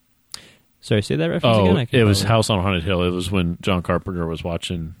 Sorry, say that reference again? It was House on Haunted Hill. It was when John Carpenter was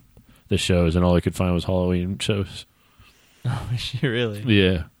watching the shows, and all he could find was Halloween shows. Oh, really?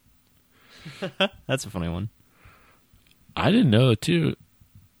 Yeah. That's a funny one. I didn't know it, too,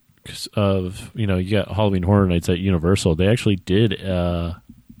 because of, you got Halloween Horror Nights at Universal. They actually did a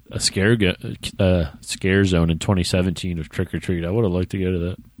scare zone in 2017 of Trick or Treat. I would have liked to go to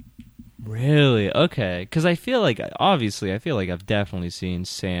that. Really? Okay. Because I feel like I've definitely seen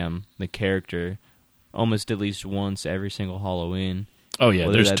Sam, the character, almost at least once every single Halloween. Oh, yeah,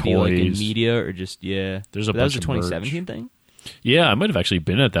 Whether there's that toys. Be like in media or just, yeah. There's a But that was bunch a of 2017 merch. thing? Yeah, I might have actually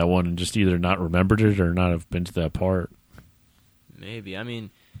been at that one and just either not remembered it or not have been to that part. Maybe. I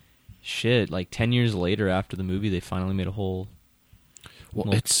mean, shit, like 10 years later after the movie, they finally made a whole...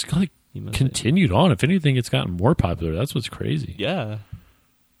 Well, it's like continued on. If anything, it's gotten more popular. That's what's crazy. Yeah.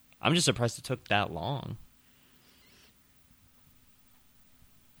 I'm just surprised it took that long.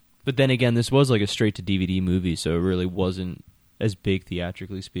 But then again, this was like a straight-to-DVD movie, so it really wasn't as big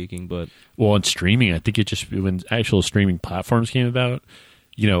theatrically speaking, but... Well, on streaming, I think it just... When actual streaming platforms came about,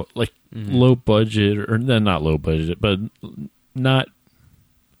 like low budget, or not low budget, but not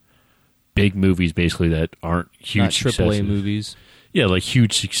big movies, basically, that aren't huge Not successes. AAA movies. Yeah, like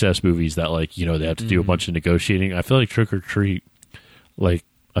huge success movies that, like, they have to do a bunch of negotiating. I feel like Trick or Treat, like,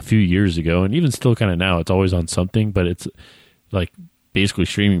 a few years ago, and even still kind of now, it's always on something, but it's, like, basically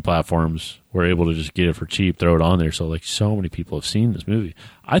streaming platforms were able to just get it for cheap, throw it on there, so, like, so many people have seen this movie.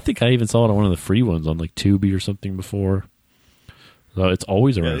 I think I even saw it on one of the free ones on, like, Tubi or something before. So it's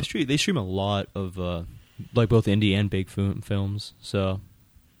always around. Yeah, they stream a lot of, like, both indie and big films, so...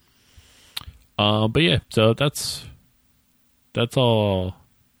 But yeah, so that's all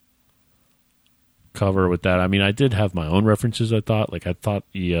cover with that. I mean, I did have my own references, I thought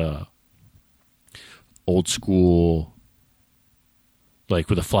the old school, like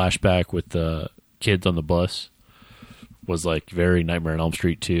with a flashback with the kids on the bus. was like very Nightmare on Elm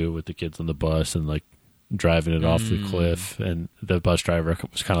Street 2 with the kids on the bus and like driving it off the cliff, and the bus driver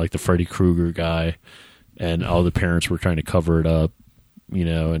was kind of like the Freddy Krueger guy, and all the parents were trying to cover it up,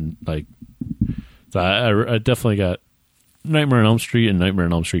 and like, so I definitely got Nightmare on Elm Street and Nightmare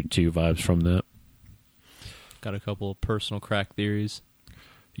on Elm Street 2 vibes from that. Got a couple of personal crack theories.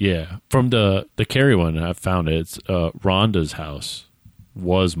 Yeah, from the Carrie one, I found it. It's Rhonda's house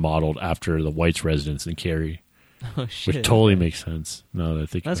was modeled after the White's residence in Carrie, Oh shit! which totally makes sense now that I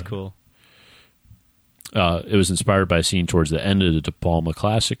think That's about cool. It was inspired by a scene towards the end of the De Palma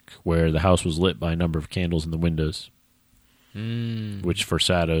classic where the house was lit by a number of candles in the windows, which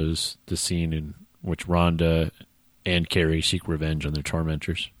foreshadows the scene in which Rhonda and Carrie seek revenge on their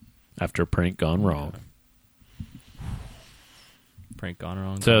tormentors after a prank gone wrong. Prank gone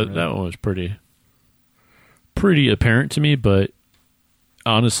wrong. So that one was pretty apparent to me, but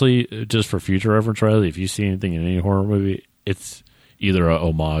honestly, just for future reference, Riley, if you see anything in any horror movie, it's either a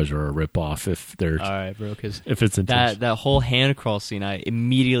homage or a ripoff. If they're all right, bro. Because if it's intense. that whole hand crawl scene, I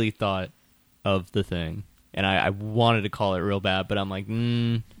immediately thought of The Thing, and I wanted to call it real bad, but I'm like,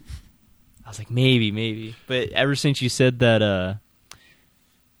 I was like, maybe. But ever since you said that,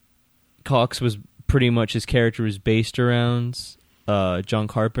 Cox was pretty much his character was based around John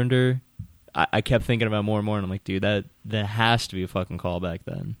Carpenter, I kept thinking about it more and more, and I'm like, dude, that has to be a fucking callback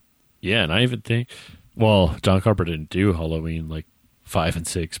then. Yeah, and I even think, well, John Carpenter didn't do Halloween like 5 and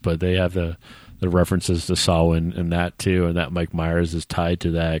 6, but they have the references to Samhain and that too, and that Mike Myers is tied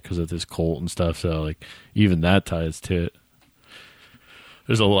to that because of this cult and stuff. So like even that ties to it.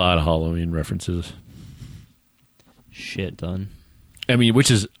 There's a lot of Halloween references. Shit done. I mean,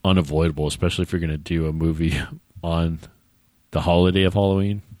 which is unavoidable, especially if you're going to do a movie on the holiday of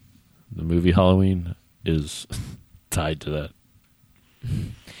Halloween. The movie Halloween is tied to that.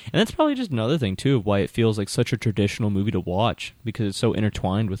 And that's probably just another thing, too, of why it feels like such a traditional movie to watch, because it's so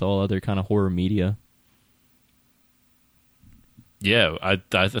intertwined with all other kind of horror media. Yeah, I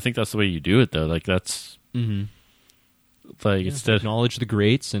think that's the way you do it, though. Like, that's... Like, instead... Acknowledge the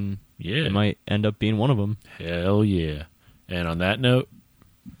greats, and it might end up being one of them. Hell yeah. And on that note,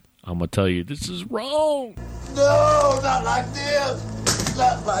 I'm going to tell you, this is wrong! No, not like this!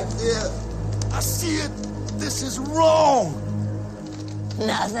 Not like this! I see it! This is wrong!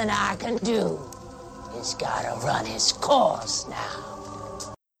 Nothing I can do. He's gotta run his course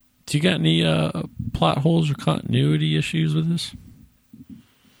now. Do you got any plot holes or continuity issues with this?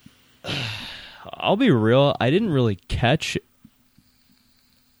 I'll be real, I didn't really catch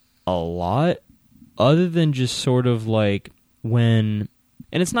a lot, other than just sort of like when,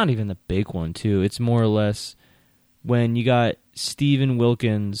 and it's not even the big one too, it's more or less when you got Stephen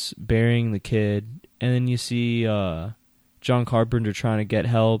Wilkins burying the kid, and then you see John Carpenter trying to get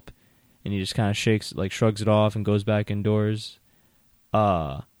help, and he just kind of shrugs it off and goes back indoors.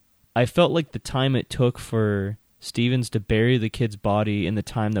 I felt like the time it took for Stevens to bury the kid's body in the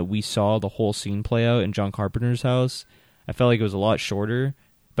time that we saw the whole scene play out in John Carpenter's house, I felt like it was a lot shorter,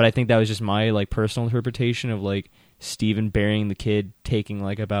 but I think that was just my like personal interpretation of like Steven burying the kid taking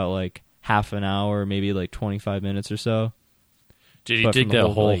like about like half an hour, maybe like 25 minutes or so. Did he dig that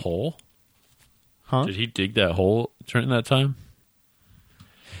whole hole? Huh? Did he dig that hole during that time?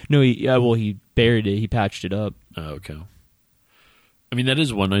 No, he buried it. He patched it up. Oh, okay. I mean, that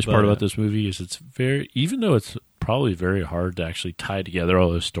is one nice part about this movie is it's very, even though it's probably very hard to actually tie together all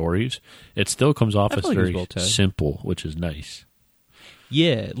those stories, it still comes off as very simple, which is nice.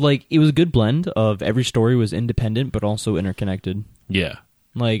 Yeah, like it was a good blend of every story was independent but also interconnected. Yeah.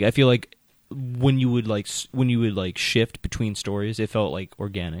 Like I feel like when you would shift between stories, it felt like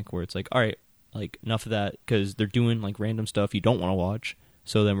organic, where it's like, all right, like enough of that because they're doing like random stuff you don't want to watch.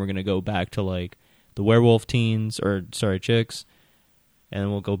 So then we're gonna go back to like the werewolf chicks, and then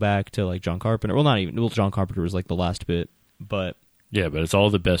we'll go back to like John Carpenter. Well, not even. Well, John Carpenter was like the last bit, but yeah, but it's all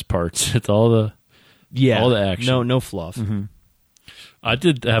the best parts. It's all the action. No fluff. Mm-hmm. I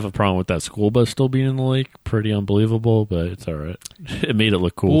did have a problem with that school bus still being in the lake. Pretty unbelievable, but it's all right. It made it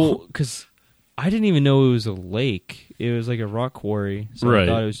look cool. Well, because I didn't even know it was a lake. It was like a rock quarry. So right. I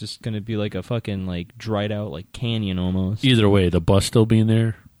thought it was just going to be like a fucking like dried out like canyon almost. Either way, the bus still being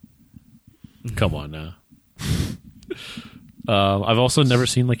there. Come on now. I've also never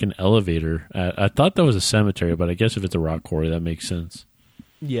seen like an elevator. I thought that was a cemetery, but I guess if it's a rock quarry, that makes sense.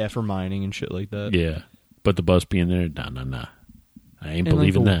 Yeah, for mining and shit like that. Yeah, but the bus being there, nah. I ain't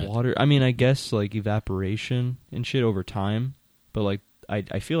believing like that. Water. I mean, I guess like evaporation and shit over time, but like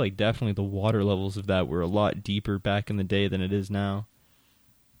I feel like definitely the water levels of that were a lot deeper back in the day than it is now.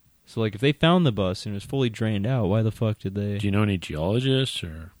 So like if they found the bus and it was fully drained out, why the fuck did they? Do you know any geologists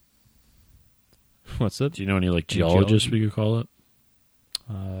or? What's up? Do you know any like geologists we could call it?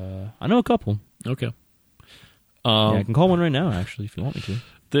 I know a couple. Okay. Yeah, I can call one right now, actually, if you want me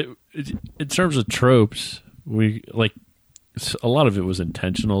to. In terms of tropes, we like a lot of it was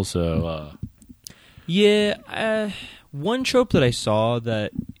intentional. So one trope that I saw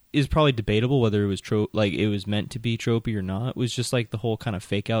that is probably debatable whether it was like it was meant to be tropey or not was just like the whole kind of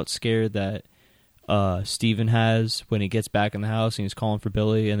fake out scare that Steven has when he gets back in the house and he's calling for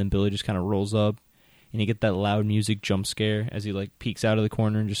Billy, and then Billy just kind of rolls up and you get that loud music jump scare as he like peeks out of the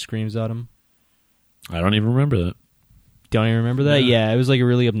corner and just screams at him. I don't even remember that. Don't you remember that? Yeah, it was like a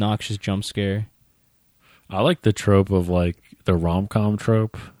really obnoxious jump scare. I like the trope of like the rom-com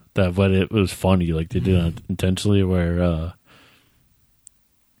trope but it was funny. Like they did it intentionally where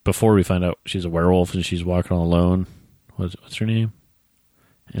before we find out she's a werewolf and she's walking all alone. What's her name?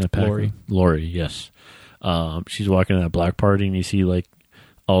 Lori, yes. She's walking at a black party and you see like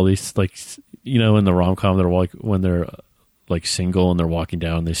all these like, you know, in the rom-com they're like when they're like single and they're walking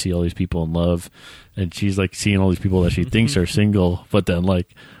down, they see all these people in love, and she's like seeing all these people that she thinks are single, but then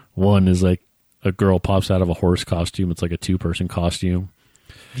like one is like a girl pops out of a horse costume. It's like a 2-person costume.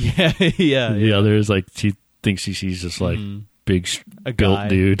 Yeah. The other is like she thinks she sees just like big built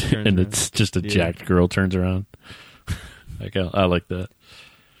dude, and it's just a jacked girl turns around. Like I like that.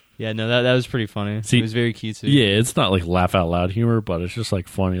 Yeah, no, that was pretty funny. See, it was very cute too. Yeah, it's not like laugh out loud humor, but it's just like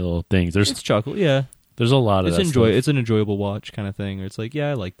funny little things. It's chuckle, yeah. There's a lot of It's an enjoyable watch kind of thing. Where it's like,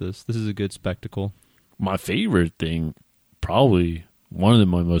 yeah, I like this. This is a good spectacle. My favorite thing, probably one of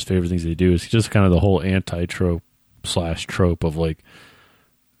my most favorite things they do, is just kind of the whole anti-trope / trope of like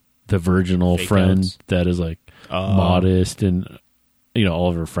the virginal Fake friend outs. that is like modest, and you know all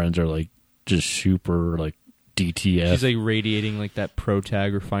of her friends are like just super like DTF. She's like radiating like that pro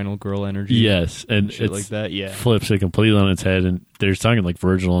tag or final girl energy. Yes, and shit like that. Yeah, flips it completely on its head, and they're talking like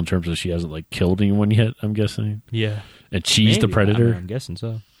virginal in terms of she hasn't like killed anyone yet. I'm guessing. Yeah, and she's the predator. I'm guessing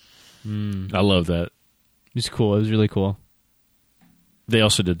so. I love that. It's cool. It was really cool. They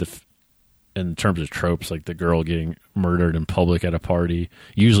also did in terms of tropes, like the girl getting murdered in public at a party.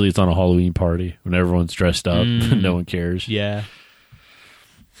 Usually, it's on a Halloween party when everyone's dressed up. No one cares. Yeah.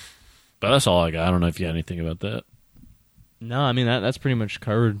 But that's all I got. I don't know if you had anything about that. No, I mean, that's pretty much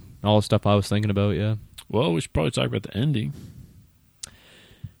covered all the stuff I was thinking about, yeah. Well, we should probably talk about the ending.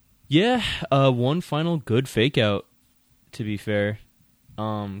 Yeah, one final good fake out, to be fair.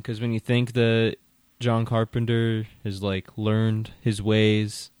 Because when you think that John Carpenter has, like, learned his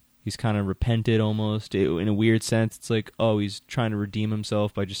ways, he's kind of repented almost. In a weird sense, it's like, oh, he's trying to redeem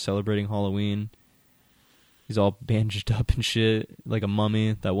himself by just celebrating Halloween. He's all bandaged up and shit, like a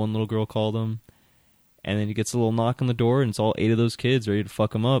mummy, that one little girl called him. And then he gets a little knock on the door, and it's all 8 of those kids ready to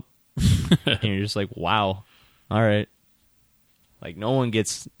fuck him up. And you're just like, wow, all right. Like, no one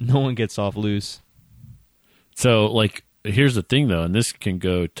gets off loose. So, like, here's the thing, though, and this can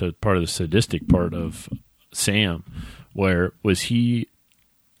go to part of the sadistic part of Sam, where was he,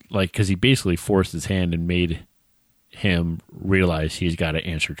 like, because he basically forced his hand and made him realize he's got to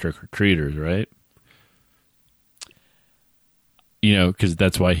answer trick-or-treaters, right? You know, because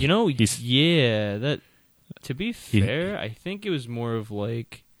that's why that to be fair, I think it was more of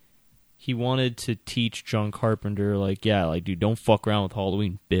like he wanted to teach John Carpenter, like, yeah, like, dude, don't fuck around with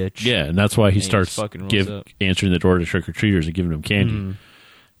Halloween, bitch. Yeah, and that's why he starts answering the door to trick-or-treaters and giving them candy.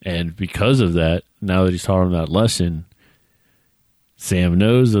 And because of that, now that he's taught him that lesson, Sam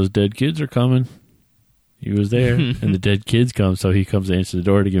knows those dead kids are coming. He was there, and the dead kids come, so he comes to answer the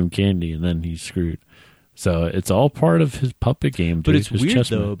door to give him candy, and then he's screwed. So it's all part of his puppet game, dude. But it's weird,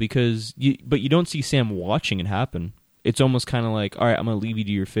 though, because you don't see Sam watching it happen. It's almost kind of like, all right, I'm going to leave you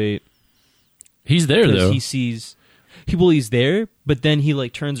to your fate. He's there, though. He sees... he's there, but then he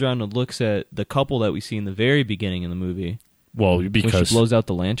like turns around and looks at the couple that we see in the very beginning of the movie. Well, because... when she blows out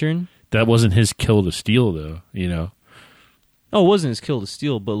the lantern. That wasn't his kill to steal, though, you know? Oh, it wasn't his kill to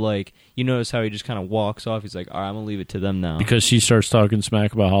steal, but like, you notice how he just kind of walks off. He's like, all right, I'm going to leave it to them now. Because she starts talking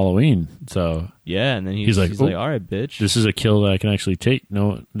smack about Halloween, so... yeah, and then he's like, all right, bitch. This is a kill that I can actually take.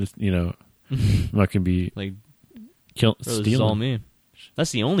 No, you know, I'm not going to be... like, stealing. This is all me.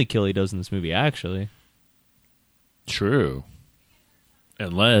 That's the only kill he does in this movie, actually. True.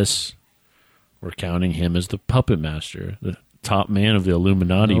 Unless we're counting him as the puppet master, the top man of the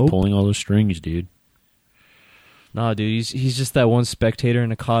Illuminati, pulling all the strings, dude. Nah, dude, he's just that one spectator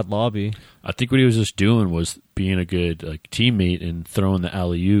in a COD lobby. I think what he was just doing was being a good like teammate and throwing the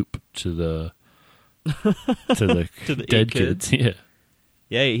alley-oop to the to the dead kids. Yeah.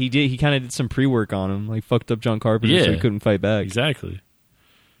 Yeah, he did. He kind of did some pre-work on him, like fucked up John Carpenter so he couldn't fight back. Exactly.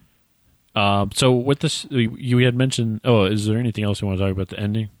 So with this, you had mentioned... oh, is there anything else you want to talk about the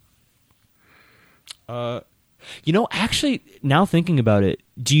ending? Actually, now thinking about it,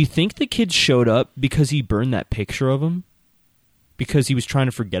 do you think the kid showed up because he burned that picture of him? Because he was trying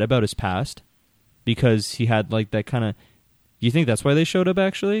to forget about his past? Because he had, like, that kind of... Do you think that's why they showed up,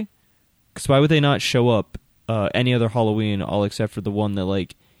 actually? Because why would they not show up any other Halloween, all except for the one that,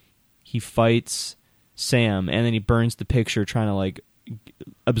 like, he fights Sam, and then he burns the picture trying to, like,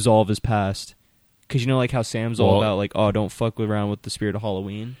 absolve his past? Because like how Sam's all about, like, oh, don't fuck around with the spirit of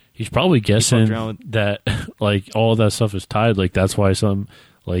Halloween. He's probably guessing that, like, all that stuff is tied. Like, that's why some,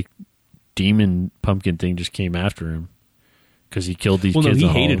 like, demon pumpkin thing just came after him. Because he killed these kids on Halloween. Well,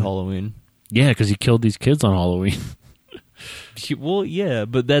 no, he hated Halloween. Yeah, because he killed these kids on Halloween. Well, yeah,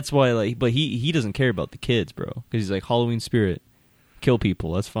 but that's why, like, but he doesn't care about the kids, bro. Because he's like, Halloween spirit, kill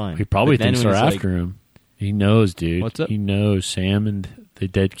people, that's fine. He probably thinks they're after him. He knows, dude. What's up? He knows Sam and the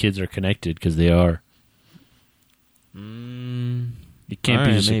dead kids are connected because they are. It can't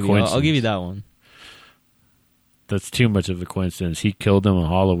be just a coincidence. I'll give you that one. That's too much of a coincidence. He killed them on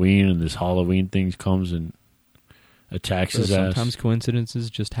Halloween, and this Halloween thing comes and attacks his ass. Sometimes coincidences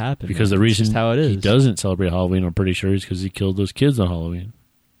just happen. Because the reason just how it is. He doesn't celebrate Halloween, I'm pretty sure, is because he killed those kids on Halloween.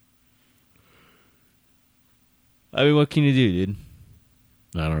 I mean, what can you do, dude?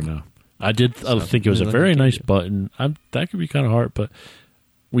 I don't know. I think it was a very nice button. That could be kind of hard, but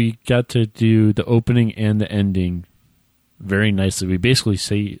we got to do the opening and the ending very nicely. We basically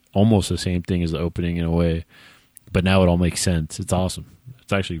say almost the same thing as the opening in a way, but now it all makes sense. It's awesome.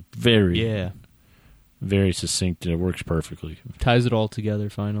 It's actually very succinct, and it works perfectly. Ties it all together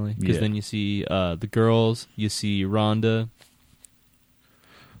finally, because then you see the girls, you see Rhonda,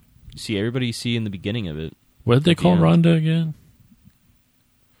 you see everybody you see in the beginning of it. What did they call Rhonda again?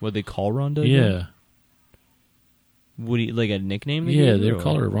 What did they call Rhonda? Yeah. Again? What do you, like a nickname? Yeah, they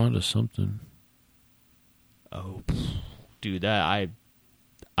call her Rhonda something. Oh, dude, that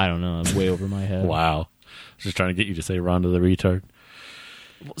I don't know. I'm way over my head. Wow, I was just trying to get you to say Rhonda the retard.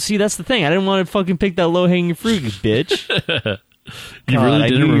 See, that's the thing. I didn't want to fucking pick that low hanging fruit, you bitch. You really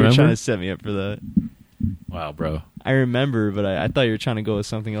didn't remember? You were trying to set me up for that. Wow, bro. I remember, but I thought you were trying to go with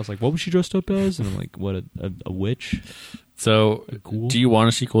something else. Like, what was she dressed up as? And I'm like, what, a witch? So, do you want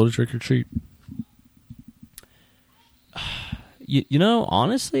a sequel to Trick or Treat? You know,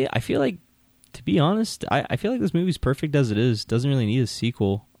 honestly, I feel like, to be honest, I feel like this movie's perfect as it is. Doesn't really need a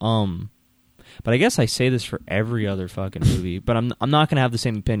sequel. But I guess I say this for every other fucking movie. But I'm not gonna have the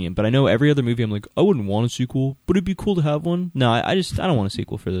same opinion. But I know every other movie, I'm like, I wouldn't want a sequel, but it'd be cool to have one. No, I don't want a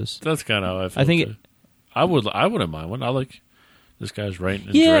sequel for this. That's kind of how I feel. I think I wouldn't mind one. I like this guy's writing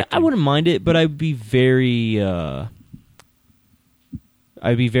and directing. directing. I wouldn't mind it, but I'd be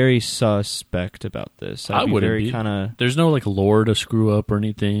very suspect about this. I wouldn't be. There's no like lore to screw up or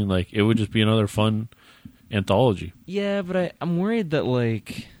anything. Like, it would just be another fun anthology. Yeah, but I'm worried that,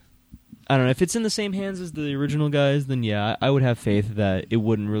 like, I don't know, if it's in the same hands as the original guys, then yeah, I would have faith that it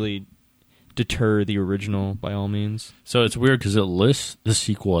wouldn't really deter the original by all means. So it's weird because it lists the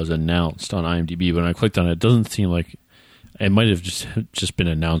sequel as announced on IMDb, but when I clicked on it, it doesn't seem like it might have just been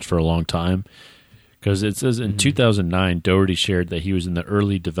announced for a long time. Because it says in 2009, Dougherty shared that he was in the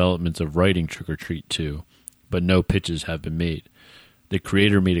early developments of writing Trick or Treat 2, but no pitches have been made. The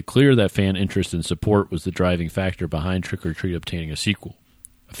creator made it clear that fan interest and support was the driving factor behind Trick or Treat obtaining a sequel.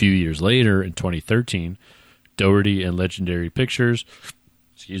 A few years later, in 2013, Dougherty and Legendary Pictures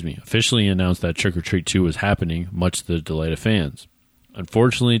officially announced that Trick or Treat 2 was happening, much to the delight of fans.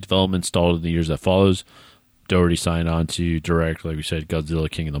 Unfortunately, development stalled in the years that follows. Dougherty signed on to direct, like we said,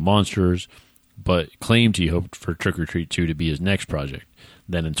 Godzilla King of the Monsters, but claimed he hoped for Trick or Treat 2 to be his next project.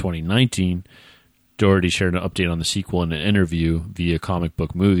 Then in 2019, Dougherty shared an update on the sequel in an interview via Comic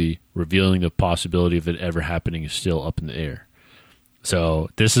Book Movie, revealing the possibility of it ever happening is still up in the air. So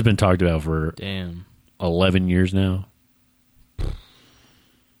this has been talked about for 11 years now.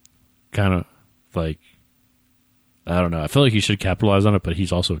 Kind of like, I don't know. I feel like he should capitalize on it, but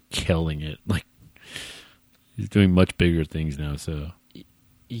he's also killing it. Like, he's doing much bigger things now, so...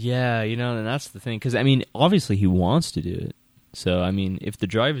 Yeah, you know, and that's the thing. Because, I mean, obviously he wants to do it. So, I mean, if the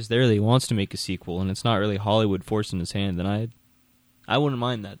drive is there that he wants to make a sequel and it's not really Hollywood forcing his hand, then I wouldn't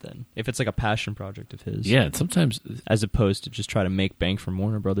mind that then. If it's like a passion project of his. Yeah, sometimes... As opposed to just try to make bank from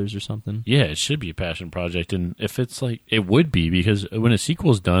Warner Brothers or something. Yeah, it should be a passion project. And if it's like... It would be, because when a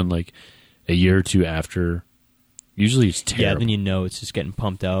sequel's done, like, a year or two after, usually it's terrible. Yeah, then you know it's just getting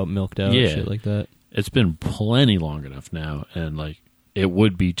pumped out, milked out, shit like that. It's been plenty long enough now, and, like, it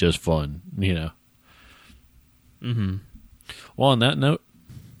would be just fun, you know. Mm-hmm. Well, on that note,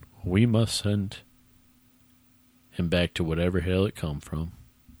 we must send him back to whatever hell it come from.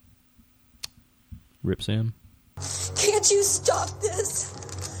 Rip Sam. Can't you stop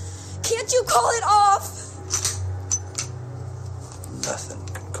this? can't you call it off? Nothing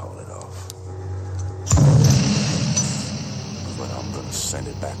can call it off. But I'm gonna send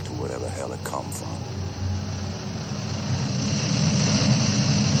it back to whatever hell it come from.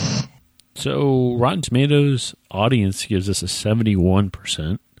 So Rotten Tomatoes audience gives us a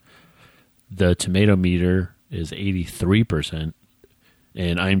 71%. The tomato meter is 83%.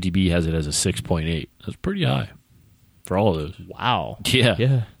 And IMDb has it as a 6.8. That's pretty high for all of those. Wow. Yeah.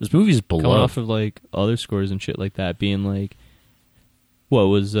 Yeah. This movie's beloved. Coming off of like other scores and shit like that being like, what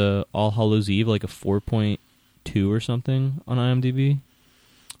was All Hallows Eve like a 4.2 or something on IMDb?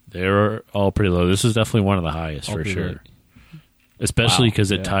 They're all pretty low. This is definitely one of the highest All for pretty sure. low. Especially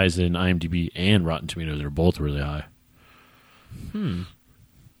because Wow, it ties in IMDb and Rotten Tomatoes. They're both really high. I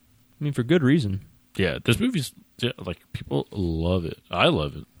mean, for good reason. Yeah, this movie's like people love it. I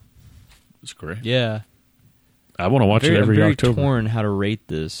love it. It's great. Yeah. I want to watch it I'm every very October. torn how to rate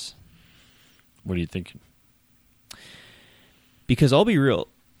this. What are you thinking? Because I'll be real,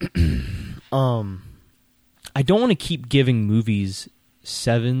 I don't want to keep giving movies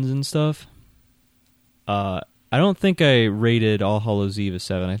 7s and stuff. I don't think I rated All Hallows Eve a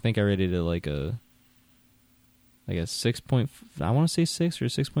 7. I think I rated it like a 6. I want to say 6 or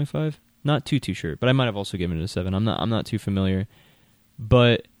 6.5. Not too sure, but I might have also given it a 7. I'm not too familiar.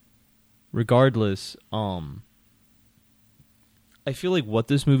 But regardless, I feel like what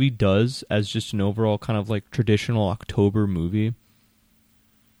this movie does as just an overall kind of like traditional October movie,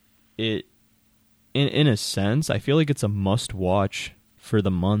 it in a sense, I feel like it's a must watch for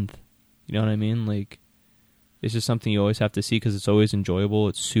the month. You know what I mean? Like, it's just something you always have to see because it's always enjoyable.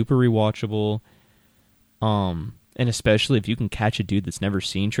 It's super rewatchable. And especially if you can catch a dude that's never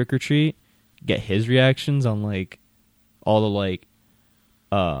seen Trick or Treat, get his reactions on like all the like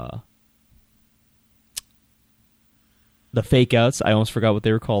the fake outs. I almost forgot what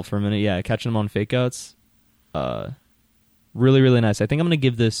they were called for a minute. Yeah, catching them on fake outs. Really, really nice. I think I'm gonna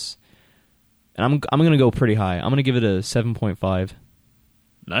give this, and I'm gonna go pretty high. I'm gonna give it a 7.5.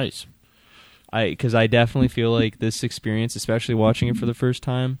 Nice. Because I definitely feel like this experience, especially watching it for the first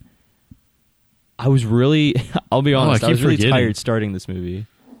time, I was really, I'll be honest, I was really tired starting this movie.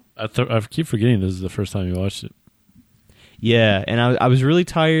 I keep forgetting this is the first time you watched it. Yeah, and I was really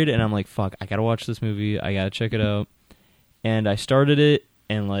tired, and I'm like, fuck, I gotta watch this movie, I gotta check it out. And I started it,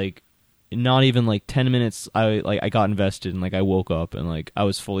 and like, not even like 10 minutes, I got invested, and like I woke up, and like I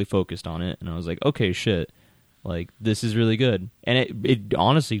was fully focused on it, and I was like, okay, shit, like this is really good. And it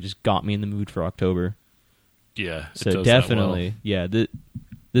honestly just got me in the mood for October. Yeah, so definitely, yeah,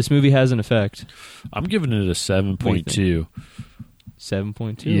 this movie has an effect. I'm giving it a 7.2.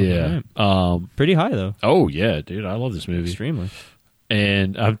 7.2. Yeah. Right. Pretty high, though. Oh, yeah, dude. I love this movie. Extremely.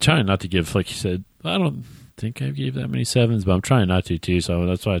 And I'm trying not to give, like you said, I don't think I gave that many 7s, but I'm trying not to, too. So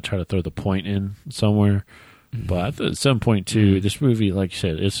that's why I try to throw the point in somewhere. But I thought 7.2, this movie, like you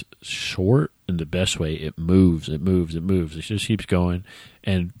said, it's short in the best way. It moves. It just keeps going.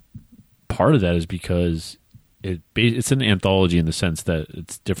 And part of that is because it's an anthology in the sense that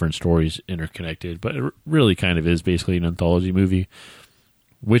it's different stories interconnected, but it really kind of is basically an anthology movie,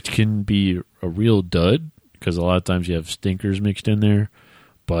 which can be a real dud because a lot of times you have stinkers mixed in there.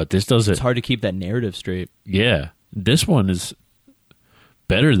 But this does it. It's hard to keep that narrative straight. Yeah, this one is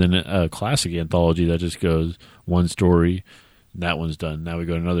better than a classic anthology that just goes one story, that one's done. Now we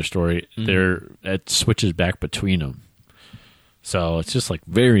go to another story. It switches back between them, so it's just like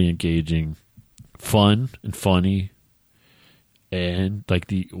very engaging. Fun and funny, and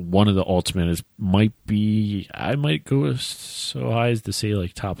like one of the ultimate is I might go so high as to say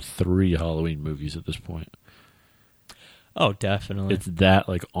like top 3 Halloween movies at this point. Oh, definitely. It's that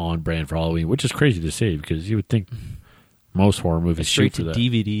like on brand for Halloween, which is crazy to say because you would think most horror movies straight shoot to for that.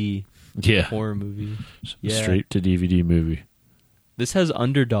 DVD. Yeah, horror movie. Yeah. Straight to DVD movie. This has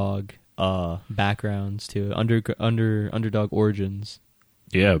underdog backgrounds too. Underdog origins.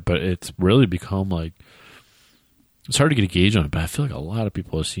 Yeah, but it's really become like it's hard to get a gauge on it, but I feel like a lot of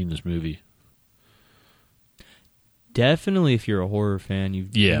people have seen this movie. Definitely, if you're a horror fan, you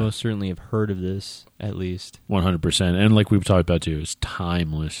most certainly have heard of this, at least. 100%. And like we've talked about too, it's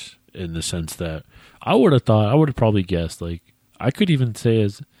timeless in the sense that I would have probably guessed, like, I could even say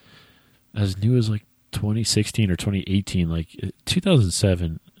as new as like 2016 or 2018, like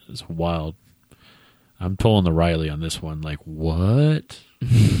 2007 is wild. I'm pulling the Riley on this one. Like, what?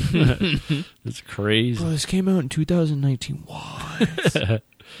 It's crazy. Bro, this came out in 2019. What?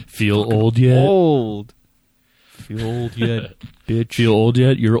 Feel old yet? Old. Feel old yet, bitch? Feel old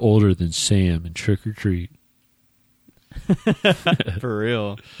yet? You're older than Sam in Trick or Treat. For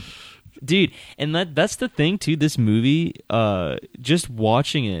real. Dude, and that's the thing, too. This movie, just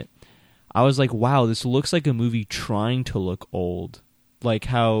watching it, I was like, wow, this looks like a movie trying to look old. Like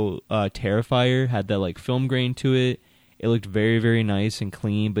how Terrifier had that like film grain to it. It looked very, very nice and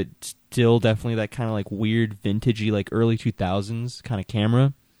clean, but still definitely that kind of like weird vintagey, like early 2000s kind of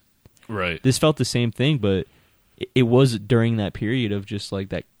camera. Right. This felt the same thing, but it was during that period of just like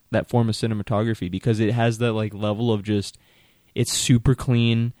that form of cinematography, because it has that like level of just, it's super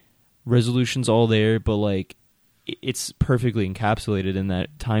clean, resolution's all there, but like it's perfectly encapsulated in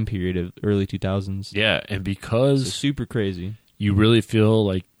that time period of early 2000s. Yeah, and because it's super crazy, you really feel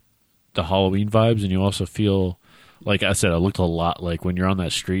like the Halloween vibes, and you also feel, like I said, it looked a lot like when you're on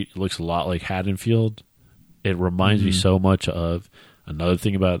that street, it looks a lot like Haddonfield. It reminds me so much of another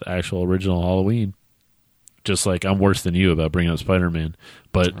thing about the actual original Halloween. Just like I'm worse than you about bringing up Spider-Man,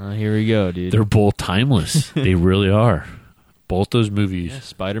 but here we go, dude. They're both timeless. They really are. Both those movies. Yeah,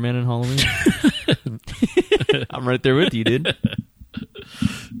 Spider-Man and Halloween. I'm right there with you, dude.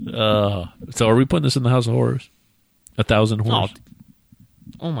 So are we putting this in the House of Horrors? 1,000 Horrors?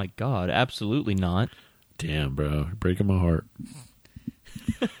 Oh my God, absolutely not. Damn, bro. You're breaking my heart.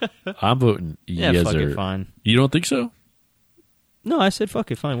 I'm voting yeah, yes fuck or... it, fine. You don't think so? No, I said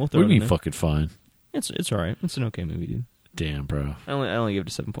fuck it, fine. We'll throw What do it you in mean there. fucking fine? It's all right. It's an okay movie, dude. Damn, bro. I only give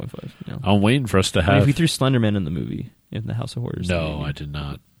it a 7.5. You know? I'm waiting for us to I have... mean, if you threw Slenderman in the movie, in the House of Horrors. No, I did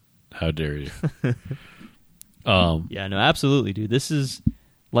not. How dare you? Yeah, no, absolutely, dude. This is,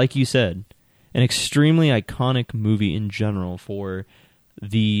 like you said, an extremely iconic movie in general for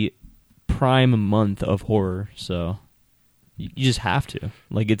the prime month of horror. So you just have to.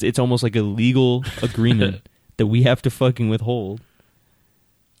 Like, it's almost like a legal agreement that we have to fucking withhold.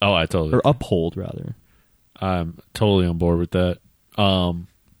 Oh, I totally... Or uphold, rather. I'm totally on board with that.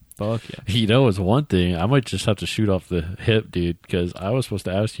 Fuck yeah. You know, it's one thing. I might just have to shoot off the hip, dude, because I was supposed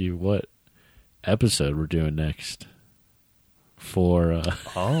to ask you what episode we're doing next. For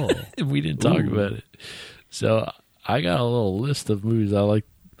we didn't talk about it. So I got a little list of movies I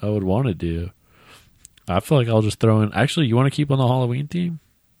would want to do. I feel like I'll just throw in. Actually, you want to keep on the Halloween theme?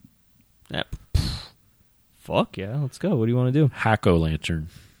 Yeah. Fuck yeah, let's go. What do you want to do? Hack-O-Lantern.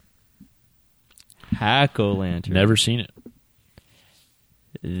 Hack-O-Lantern. Never seen it.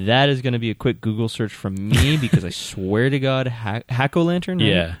 That is going to be a quick Google search from me because I swear to God, Hack-O-Lantern? Right?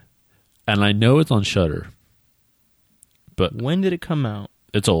 Yeah. And I know it's on Shudder. But when did it come out?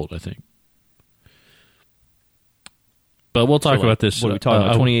 It's old, I think. But we'll talk about this. What are we talking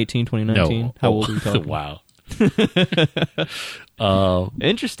about? 2018, 2019? No. How old are we talking? Wow.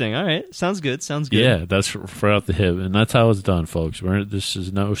 Interesting. All right. Sounds good. Yeah, that's right off the hip. And that's how it's done, folks. This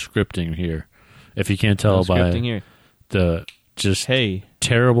is no scripting here. If you can't tell by the just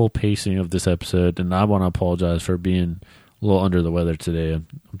terrible pacing of this episode, and I want to apologize for being a little under the weather today. I'm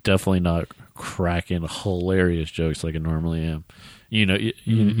definitely not cracking hilarious jokes like I normally am. You know,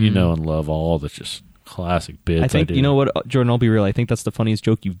 you know and love all the just classic bits. I think do. You know what, Jordan. I'll be real. I think that's the funniest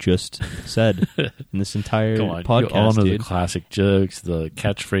joke you've just said in this entire podcast. You all know dude. the classic jokes, the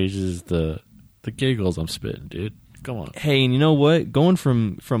catchphrases, the giggles I'm spitting, dude. Come on. Hey, and you know what? Going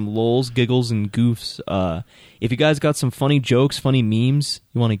from lulz, giggles, and goofs, if you guys got some funny jokes, funny memes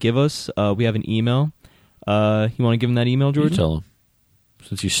you want to give us, we have an email. You want to give them that email, Jordan? You tell them.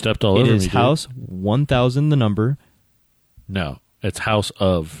 Since you stepped all over me, it is house 1000, the number. No, it's house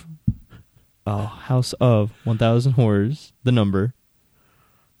of. Oh, house of 1000 horrors, the number.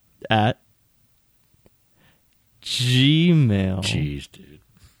 At Gmail. Jeez, dude.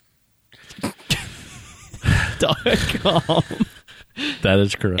 .com. That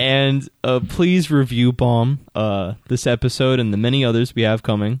is correct. And please review Bomb this episode and the many others we have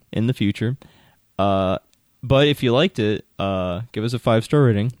coming in the future. But if you liked it, give us a 5-star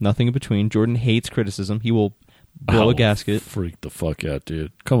rating. Nothing in between. Jordan hates criticism. He will blow a gasket. Freak the fuck out,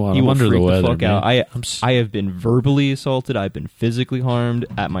 dude. Come on, He I'm will under freak the weather. Fuck out. I have been verbally assaulted. I've been physically harmed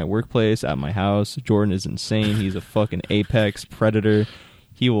at my workplace, at my house. Jordan is insane. He's a fucking apex predator.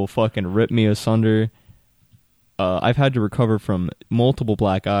 He will fucking rip me asunder. I've had to recover from multiple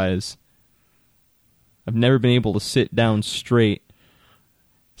black eyes. I've never been able to sit down straight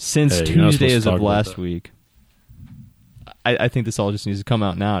since Tuesday as of last week. I think this all just needs to come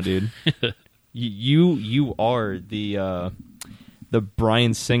out now, dude. You are the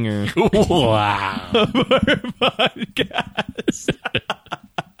Bryan Singer wow of our podcast.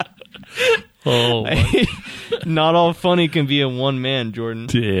 Oh, not all funny can be a one man, Jordan.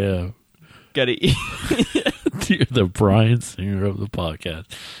 Damn. Gotta eat. You're the Bryan Singer of the podcast.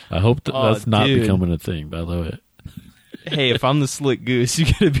 I hope that's not becoming a thing, by the way. Hey, if I'm the Slick Goose, you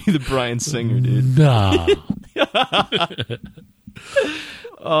gotta be the Bryan Singer, dude. Nah.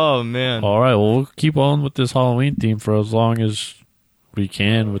 Oh, man. All right, well, we'll keep on with this Halloween theme for as long as we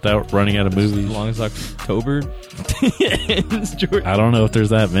can without running out of movies. As long as October ends, Jordan. I don't know if there's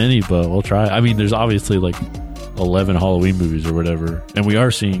that many, but we'll try. I mean, there's obviously like 11 Halloween movies or whatever, and we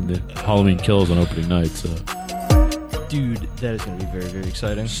are seeing the Halloween Kills on opening night, so Dude, that is going to be very, very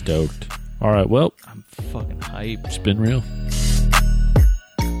exciting. stoked. All right, well, I'm fucking hyped. it's been real.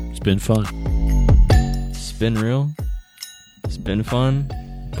 It's been fun, It's been real. It's been fun.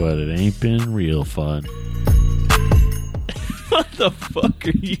 but it ain't been real fun. What the fuck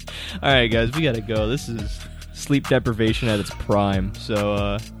are you? All right, guys, we got to go. This is sleep deprivation at its prime.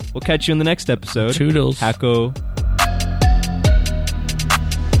 So we'll catch you in the next episode. Toodles. Hacko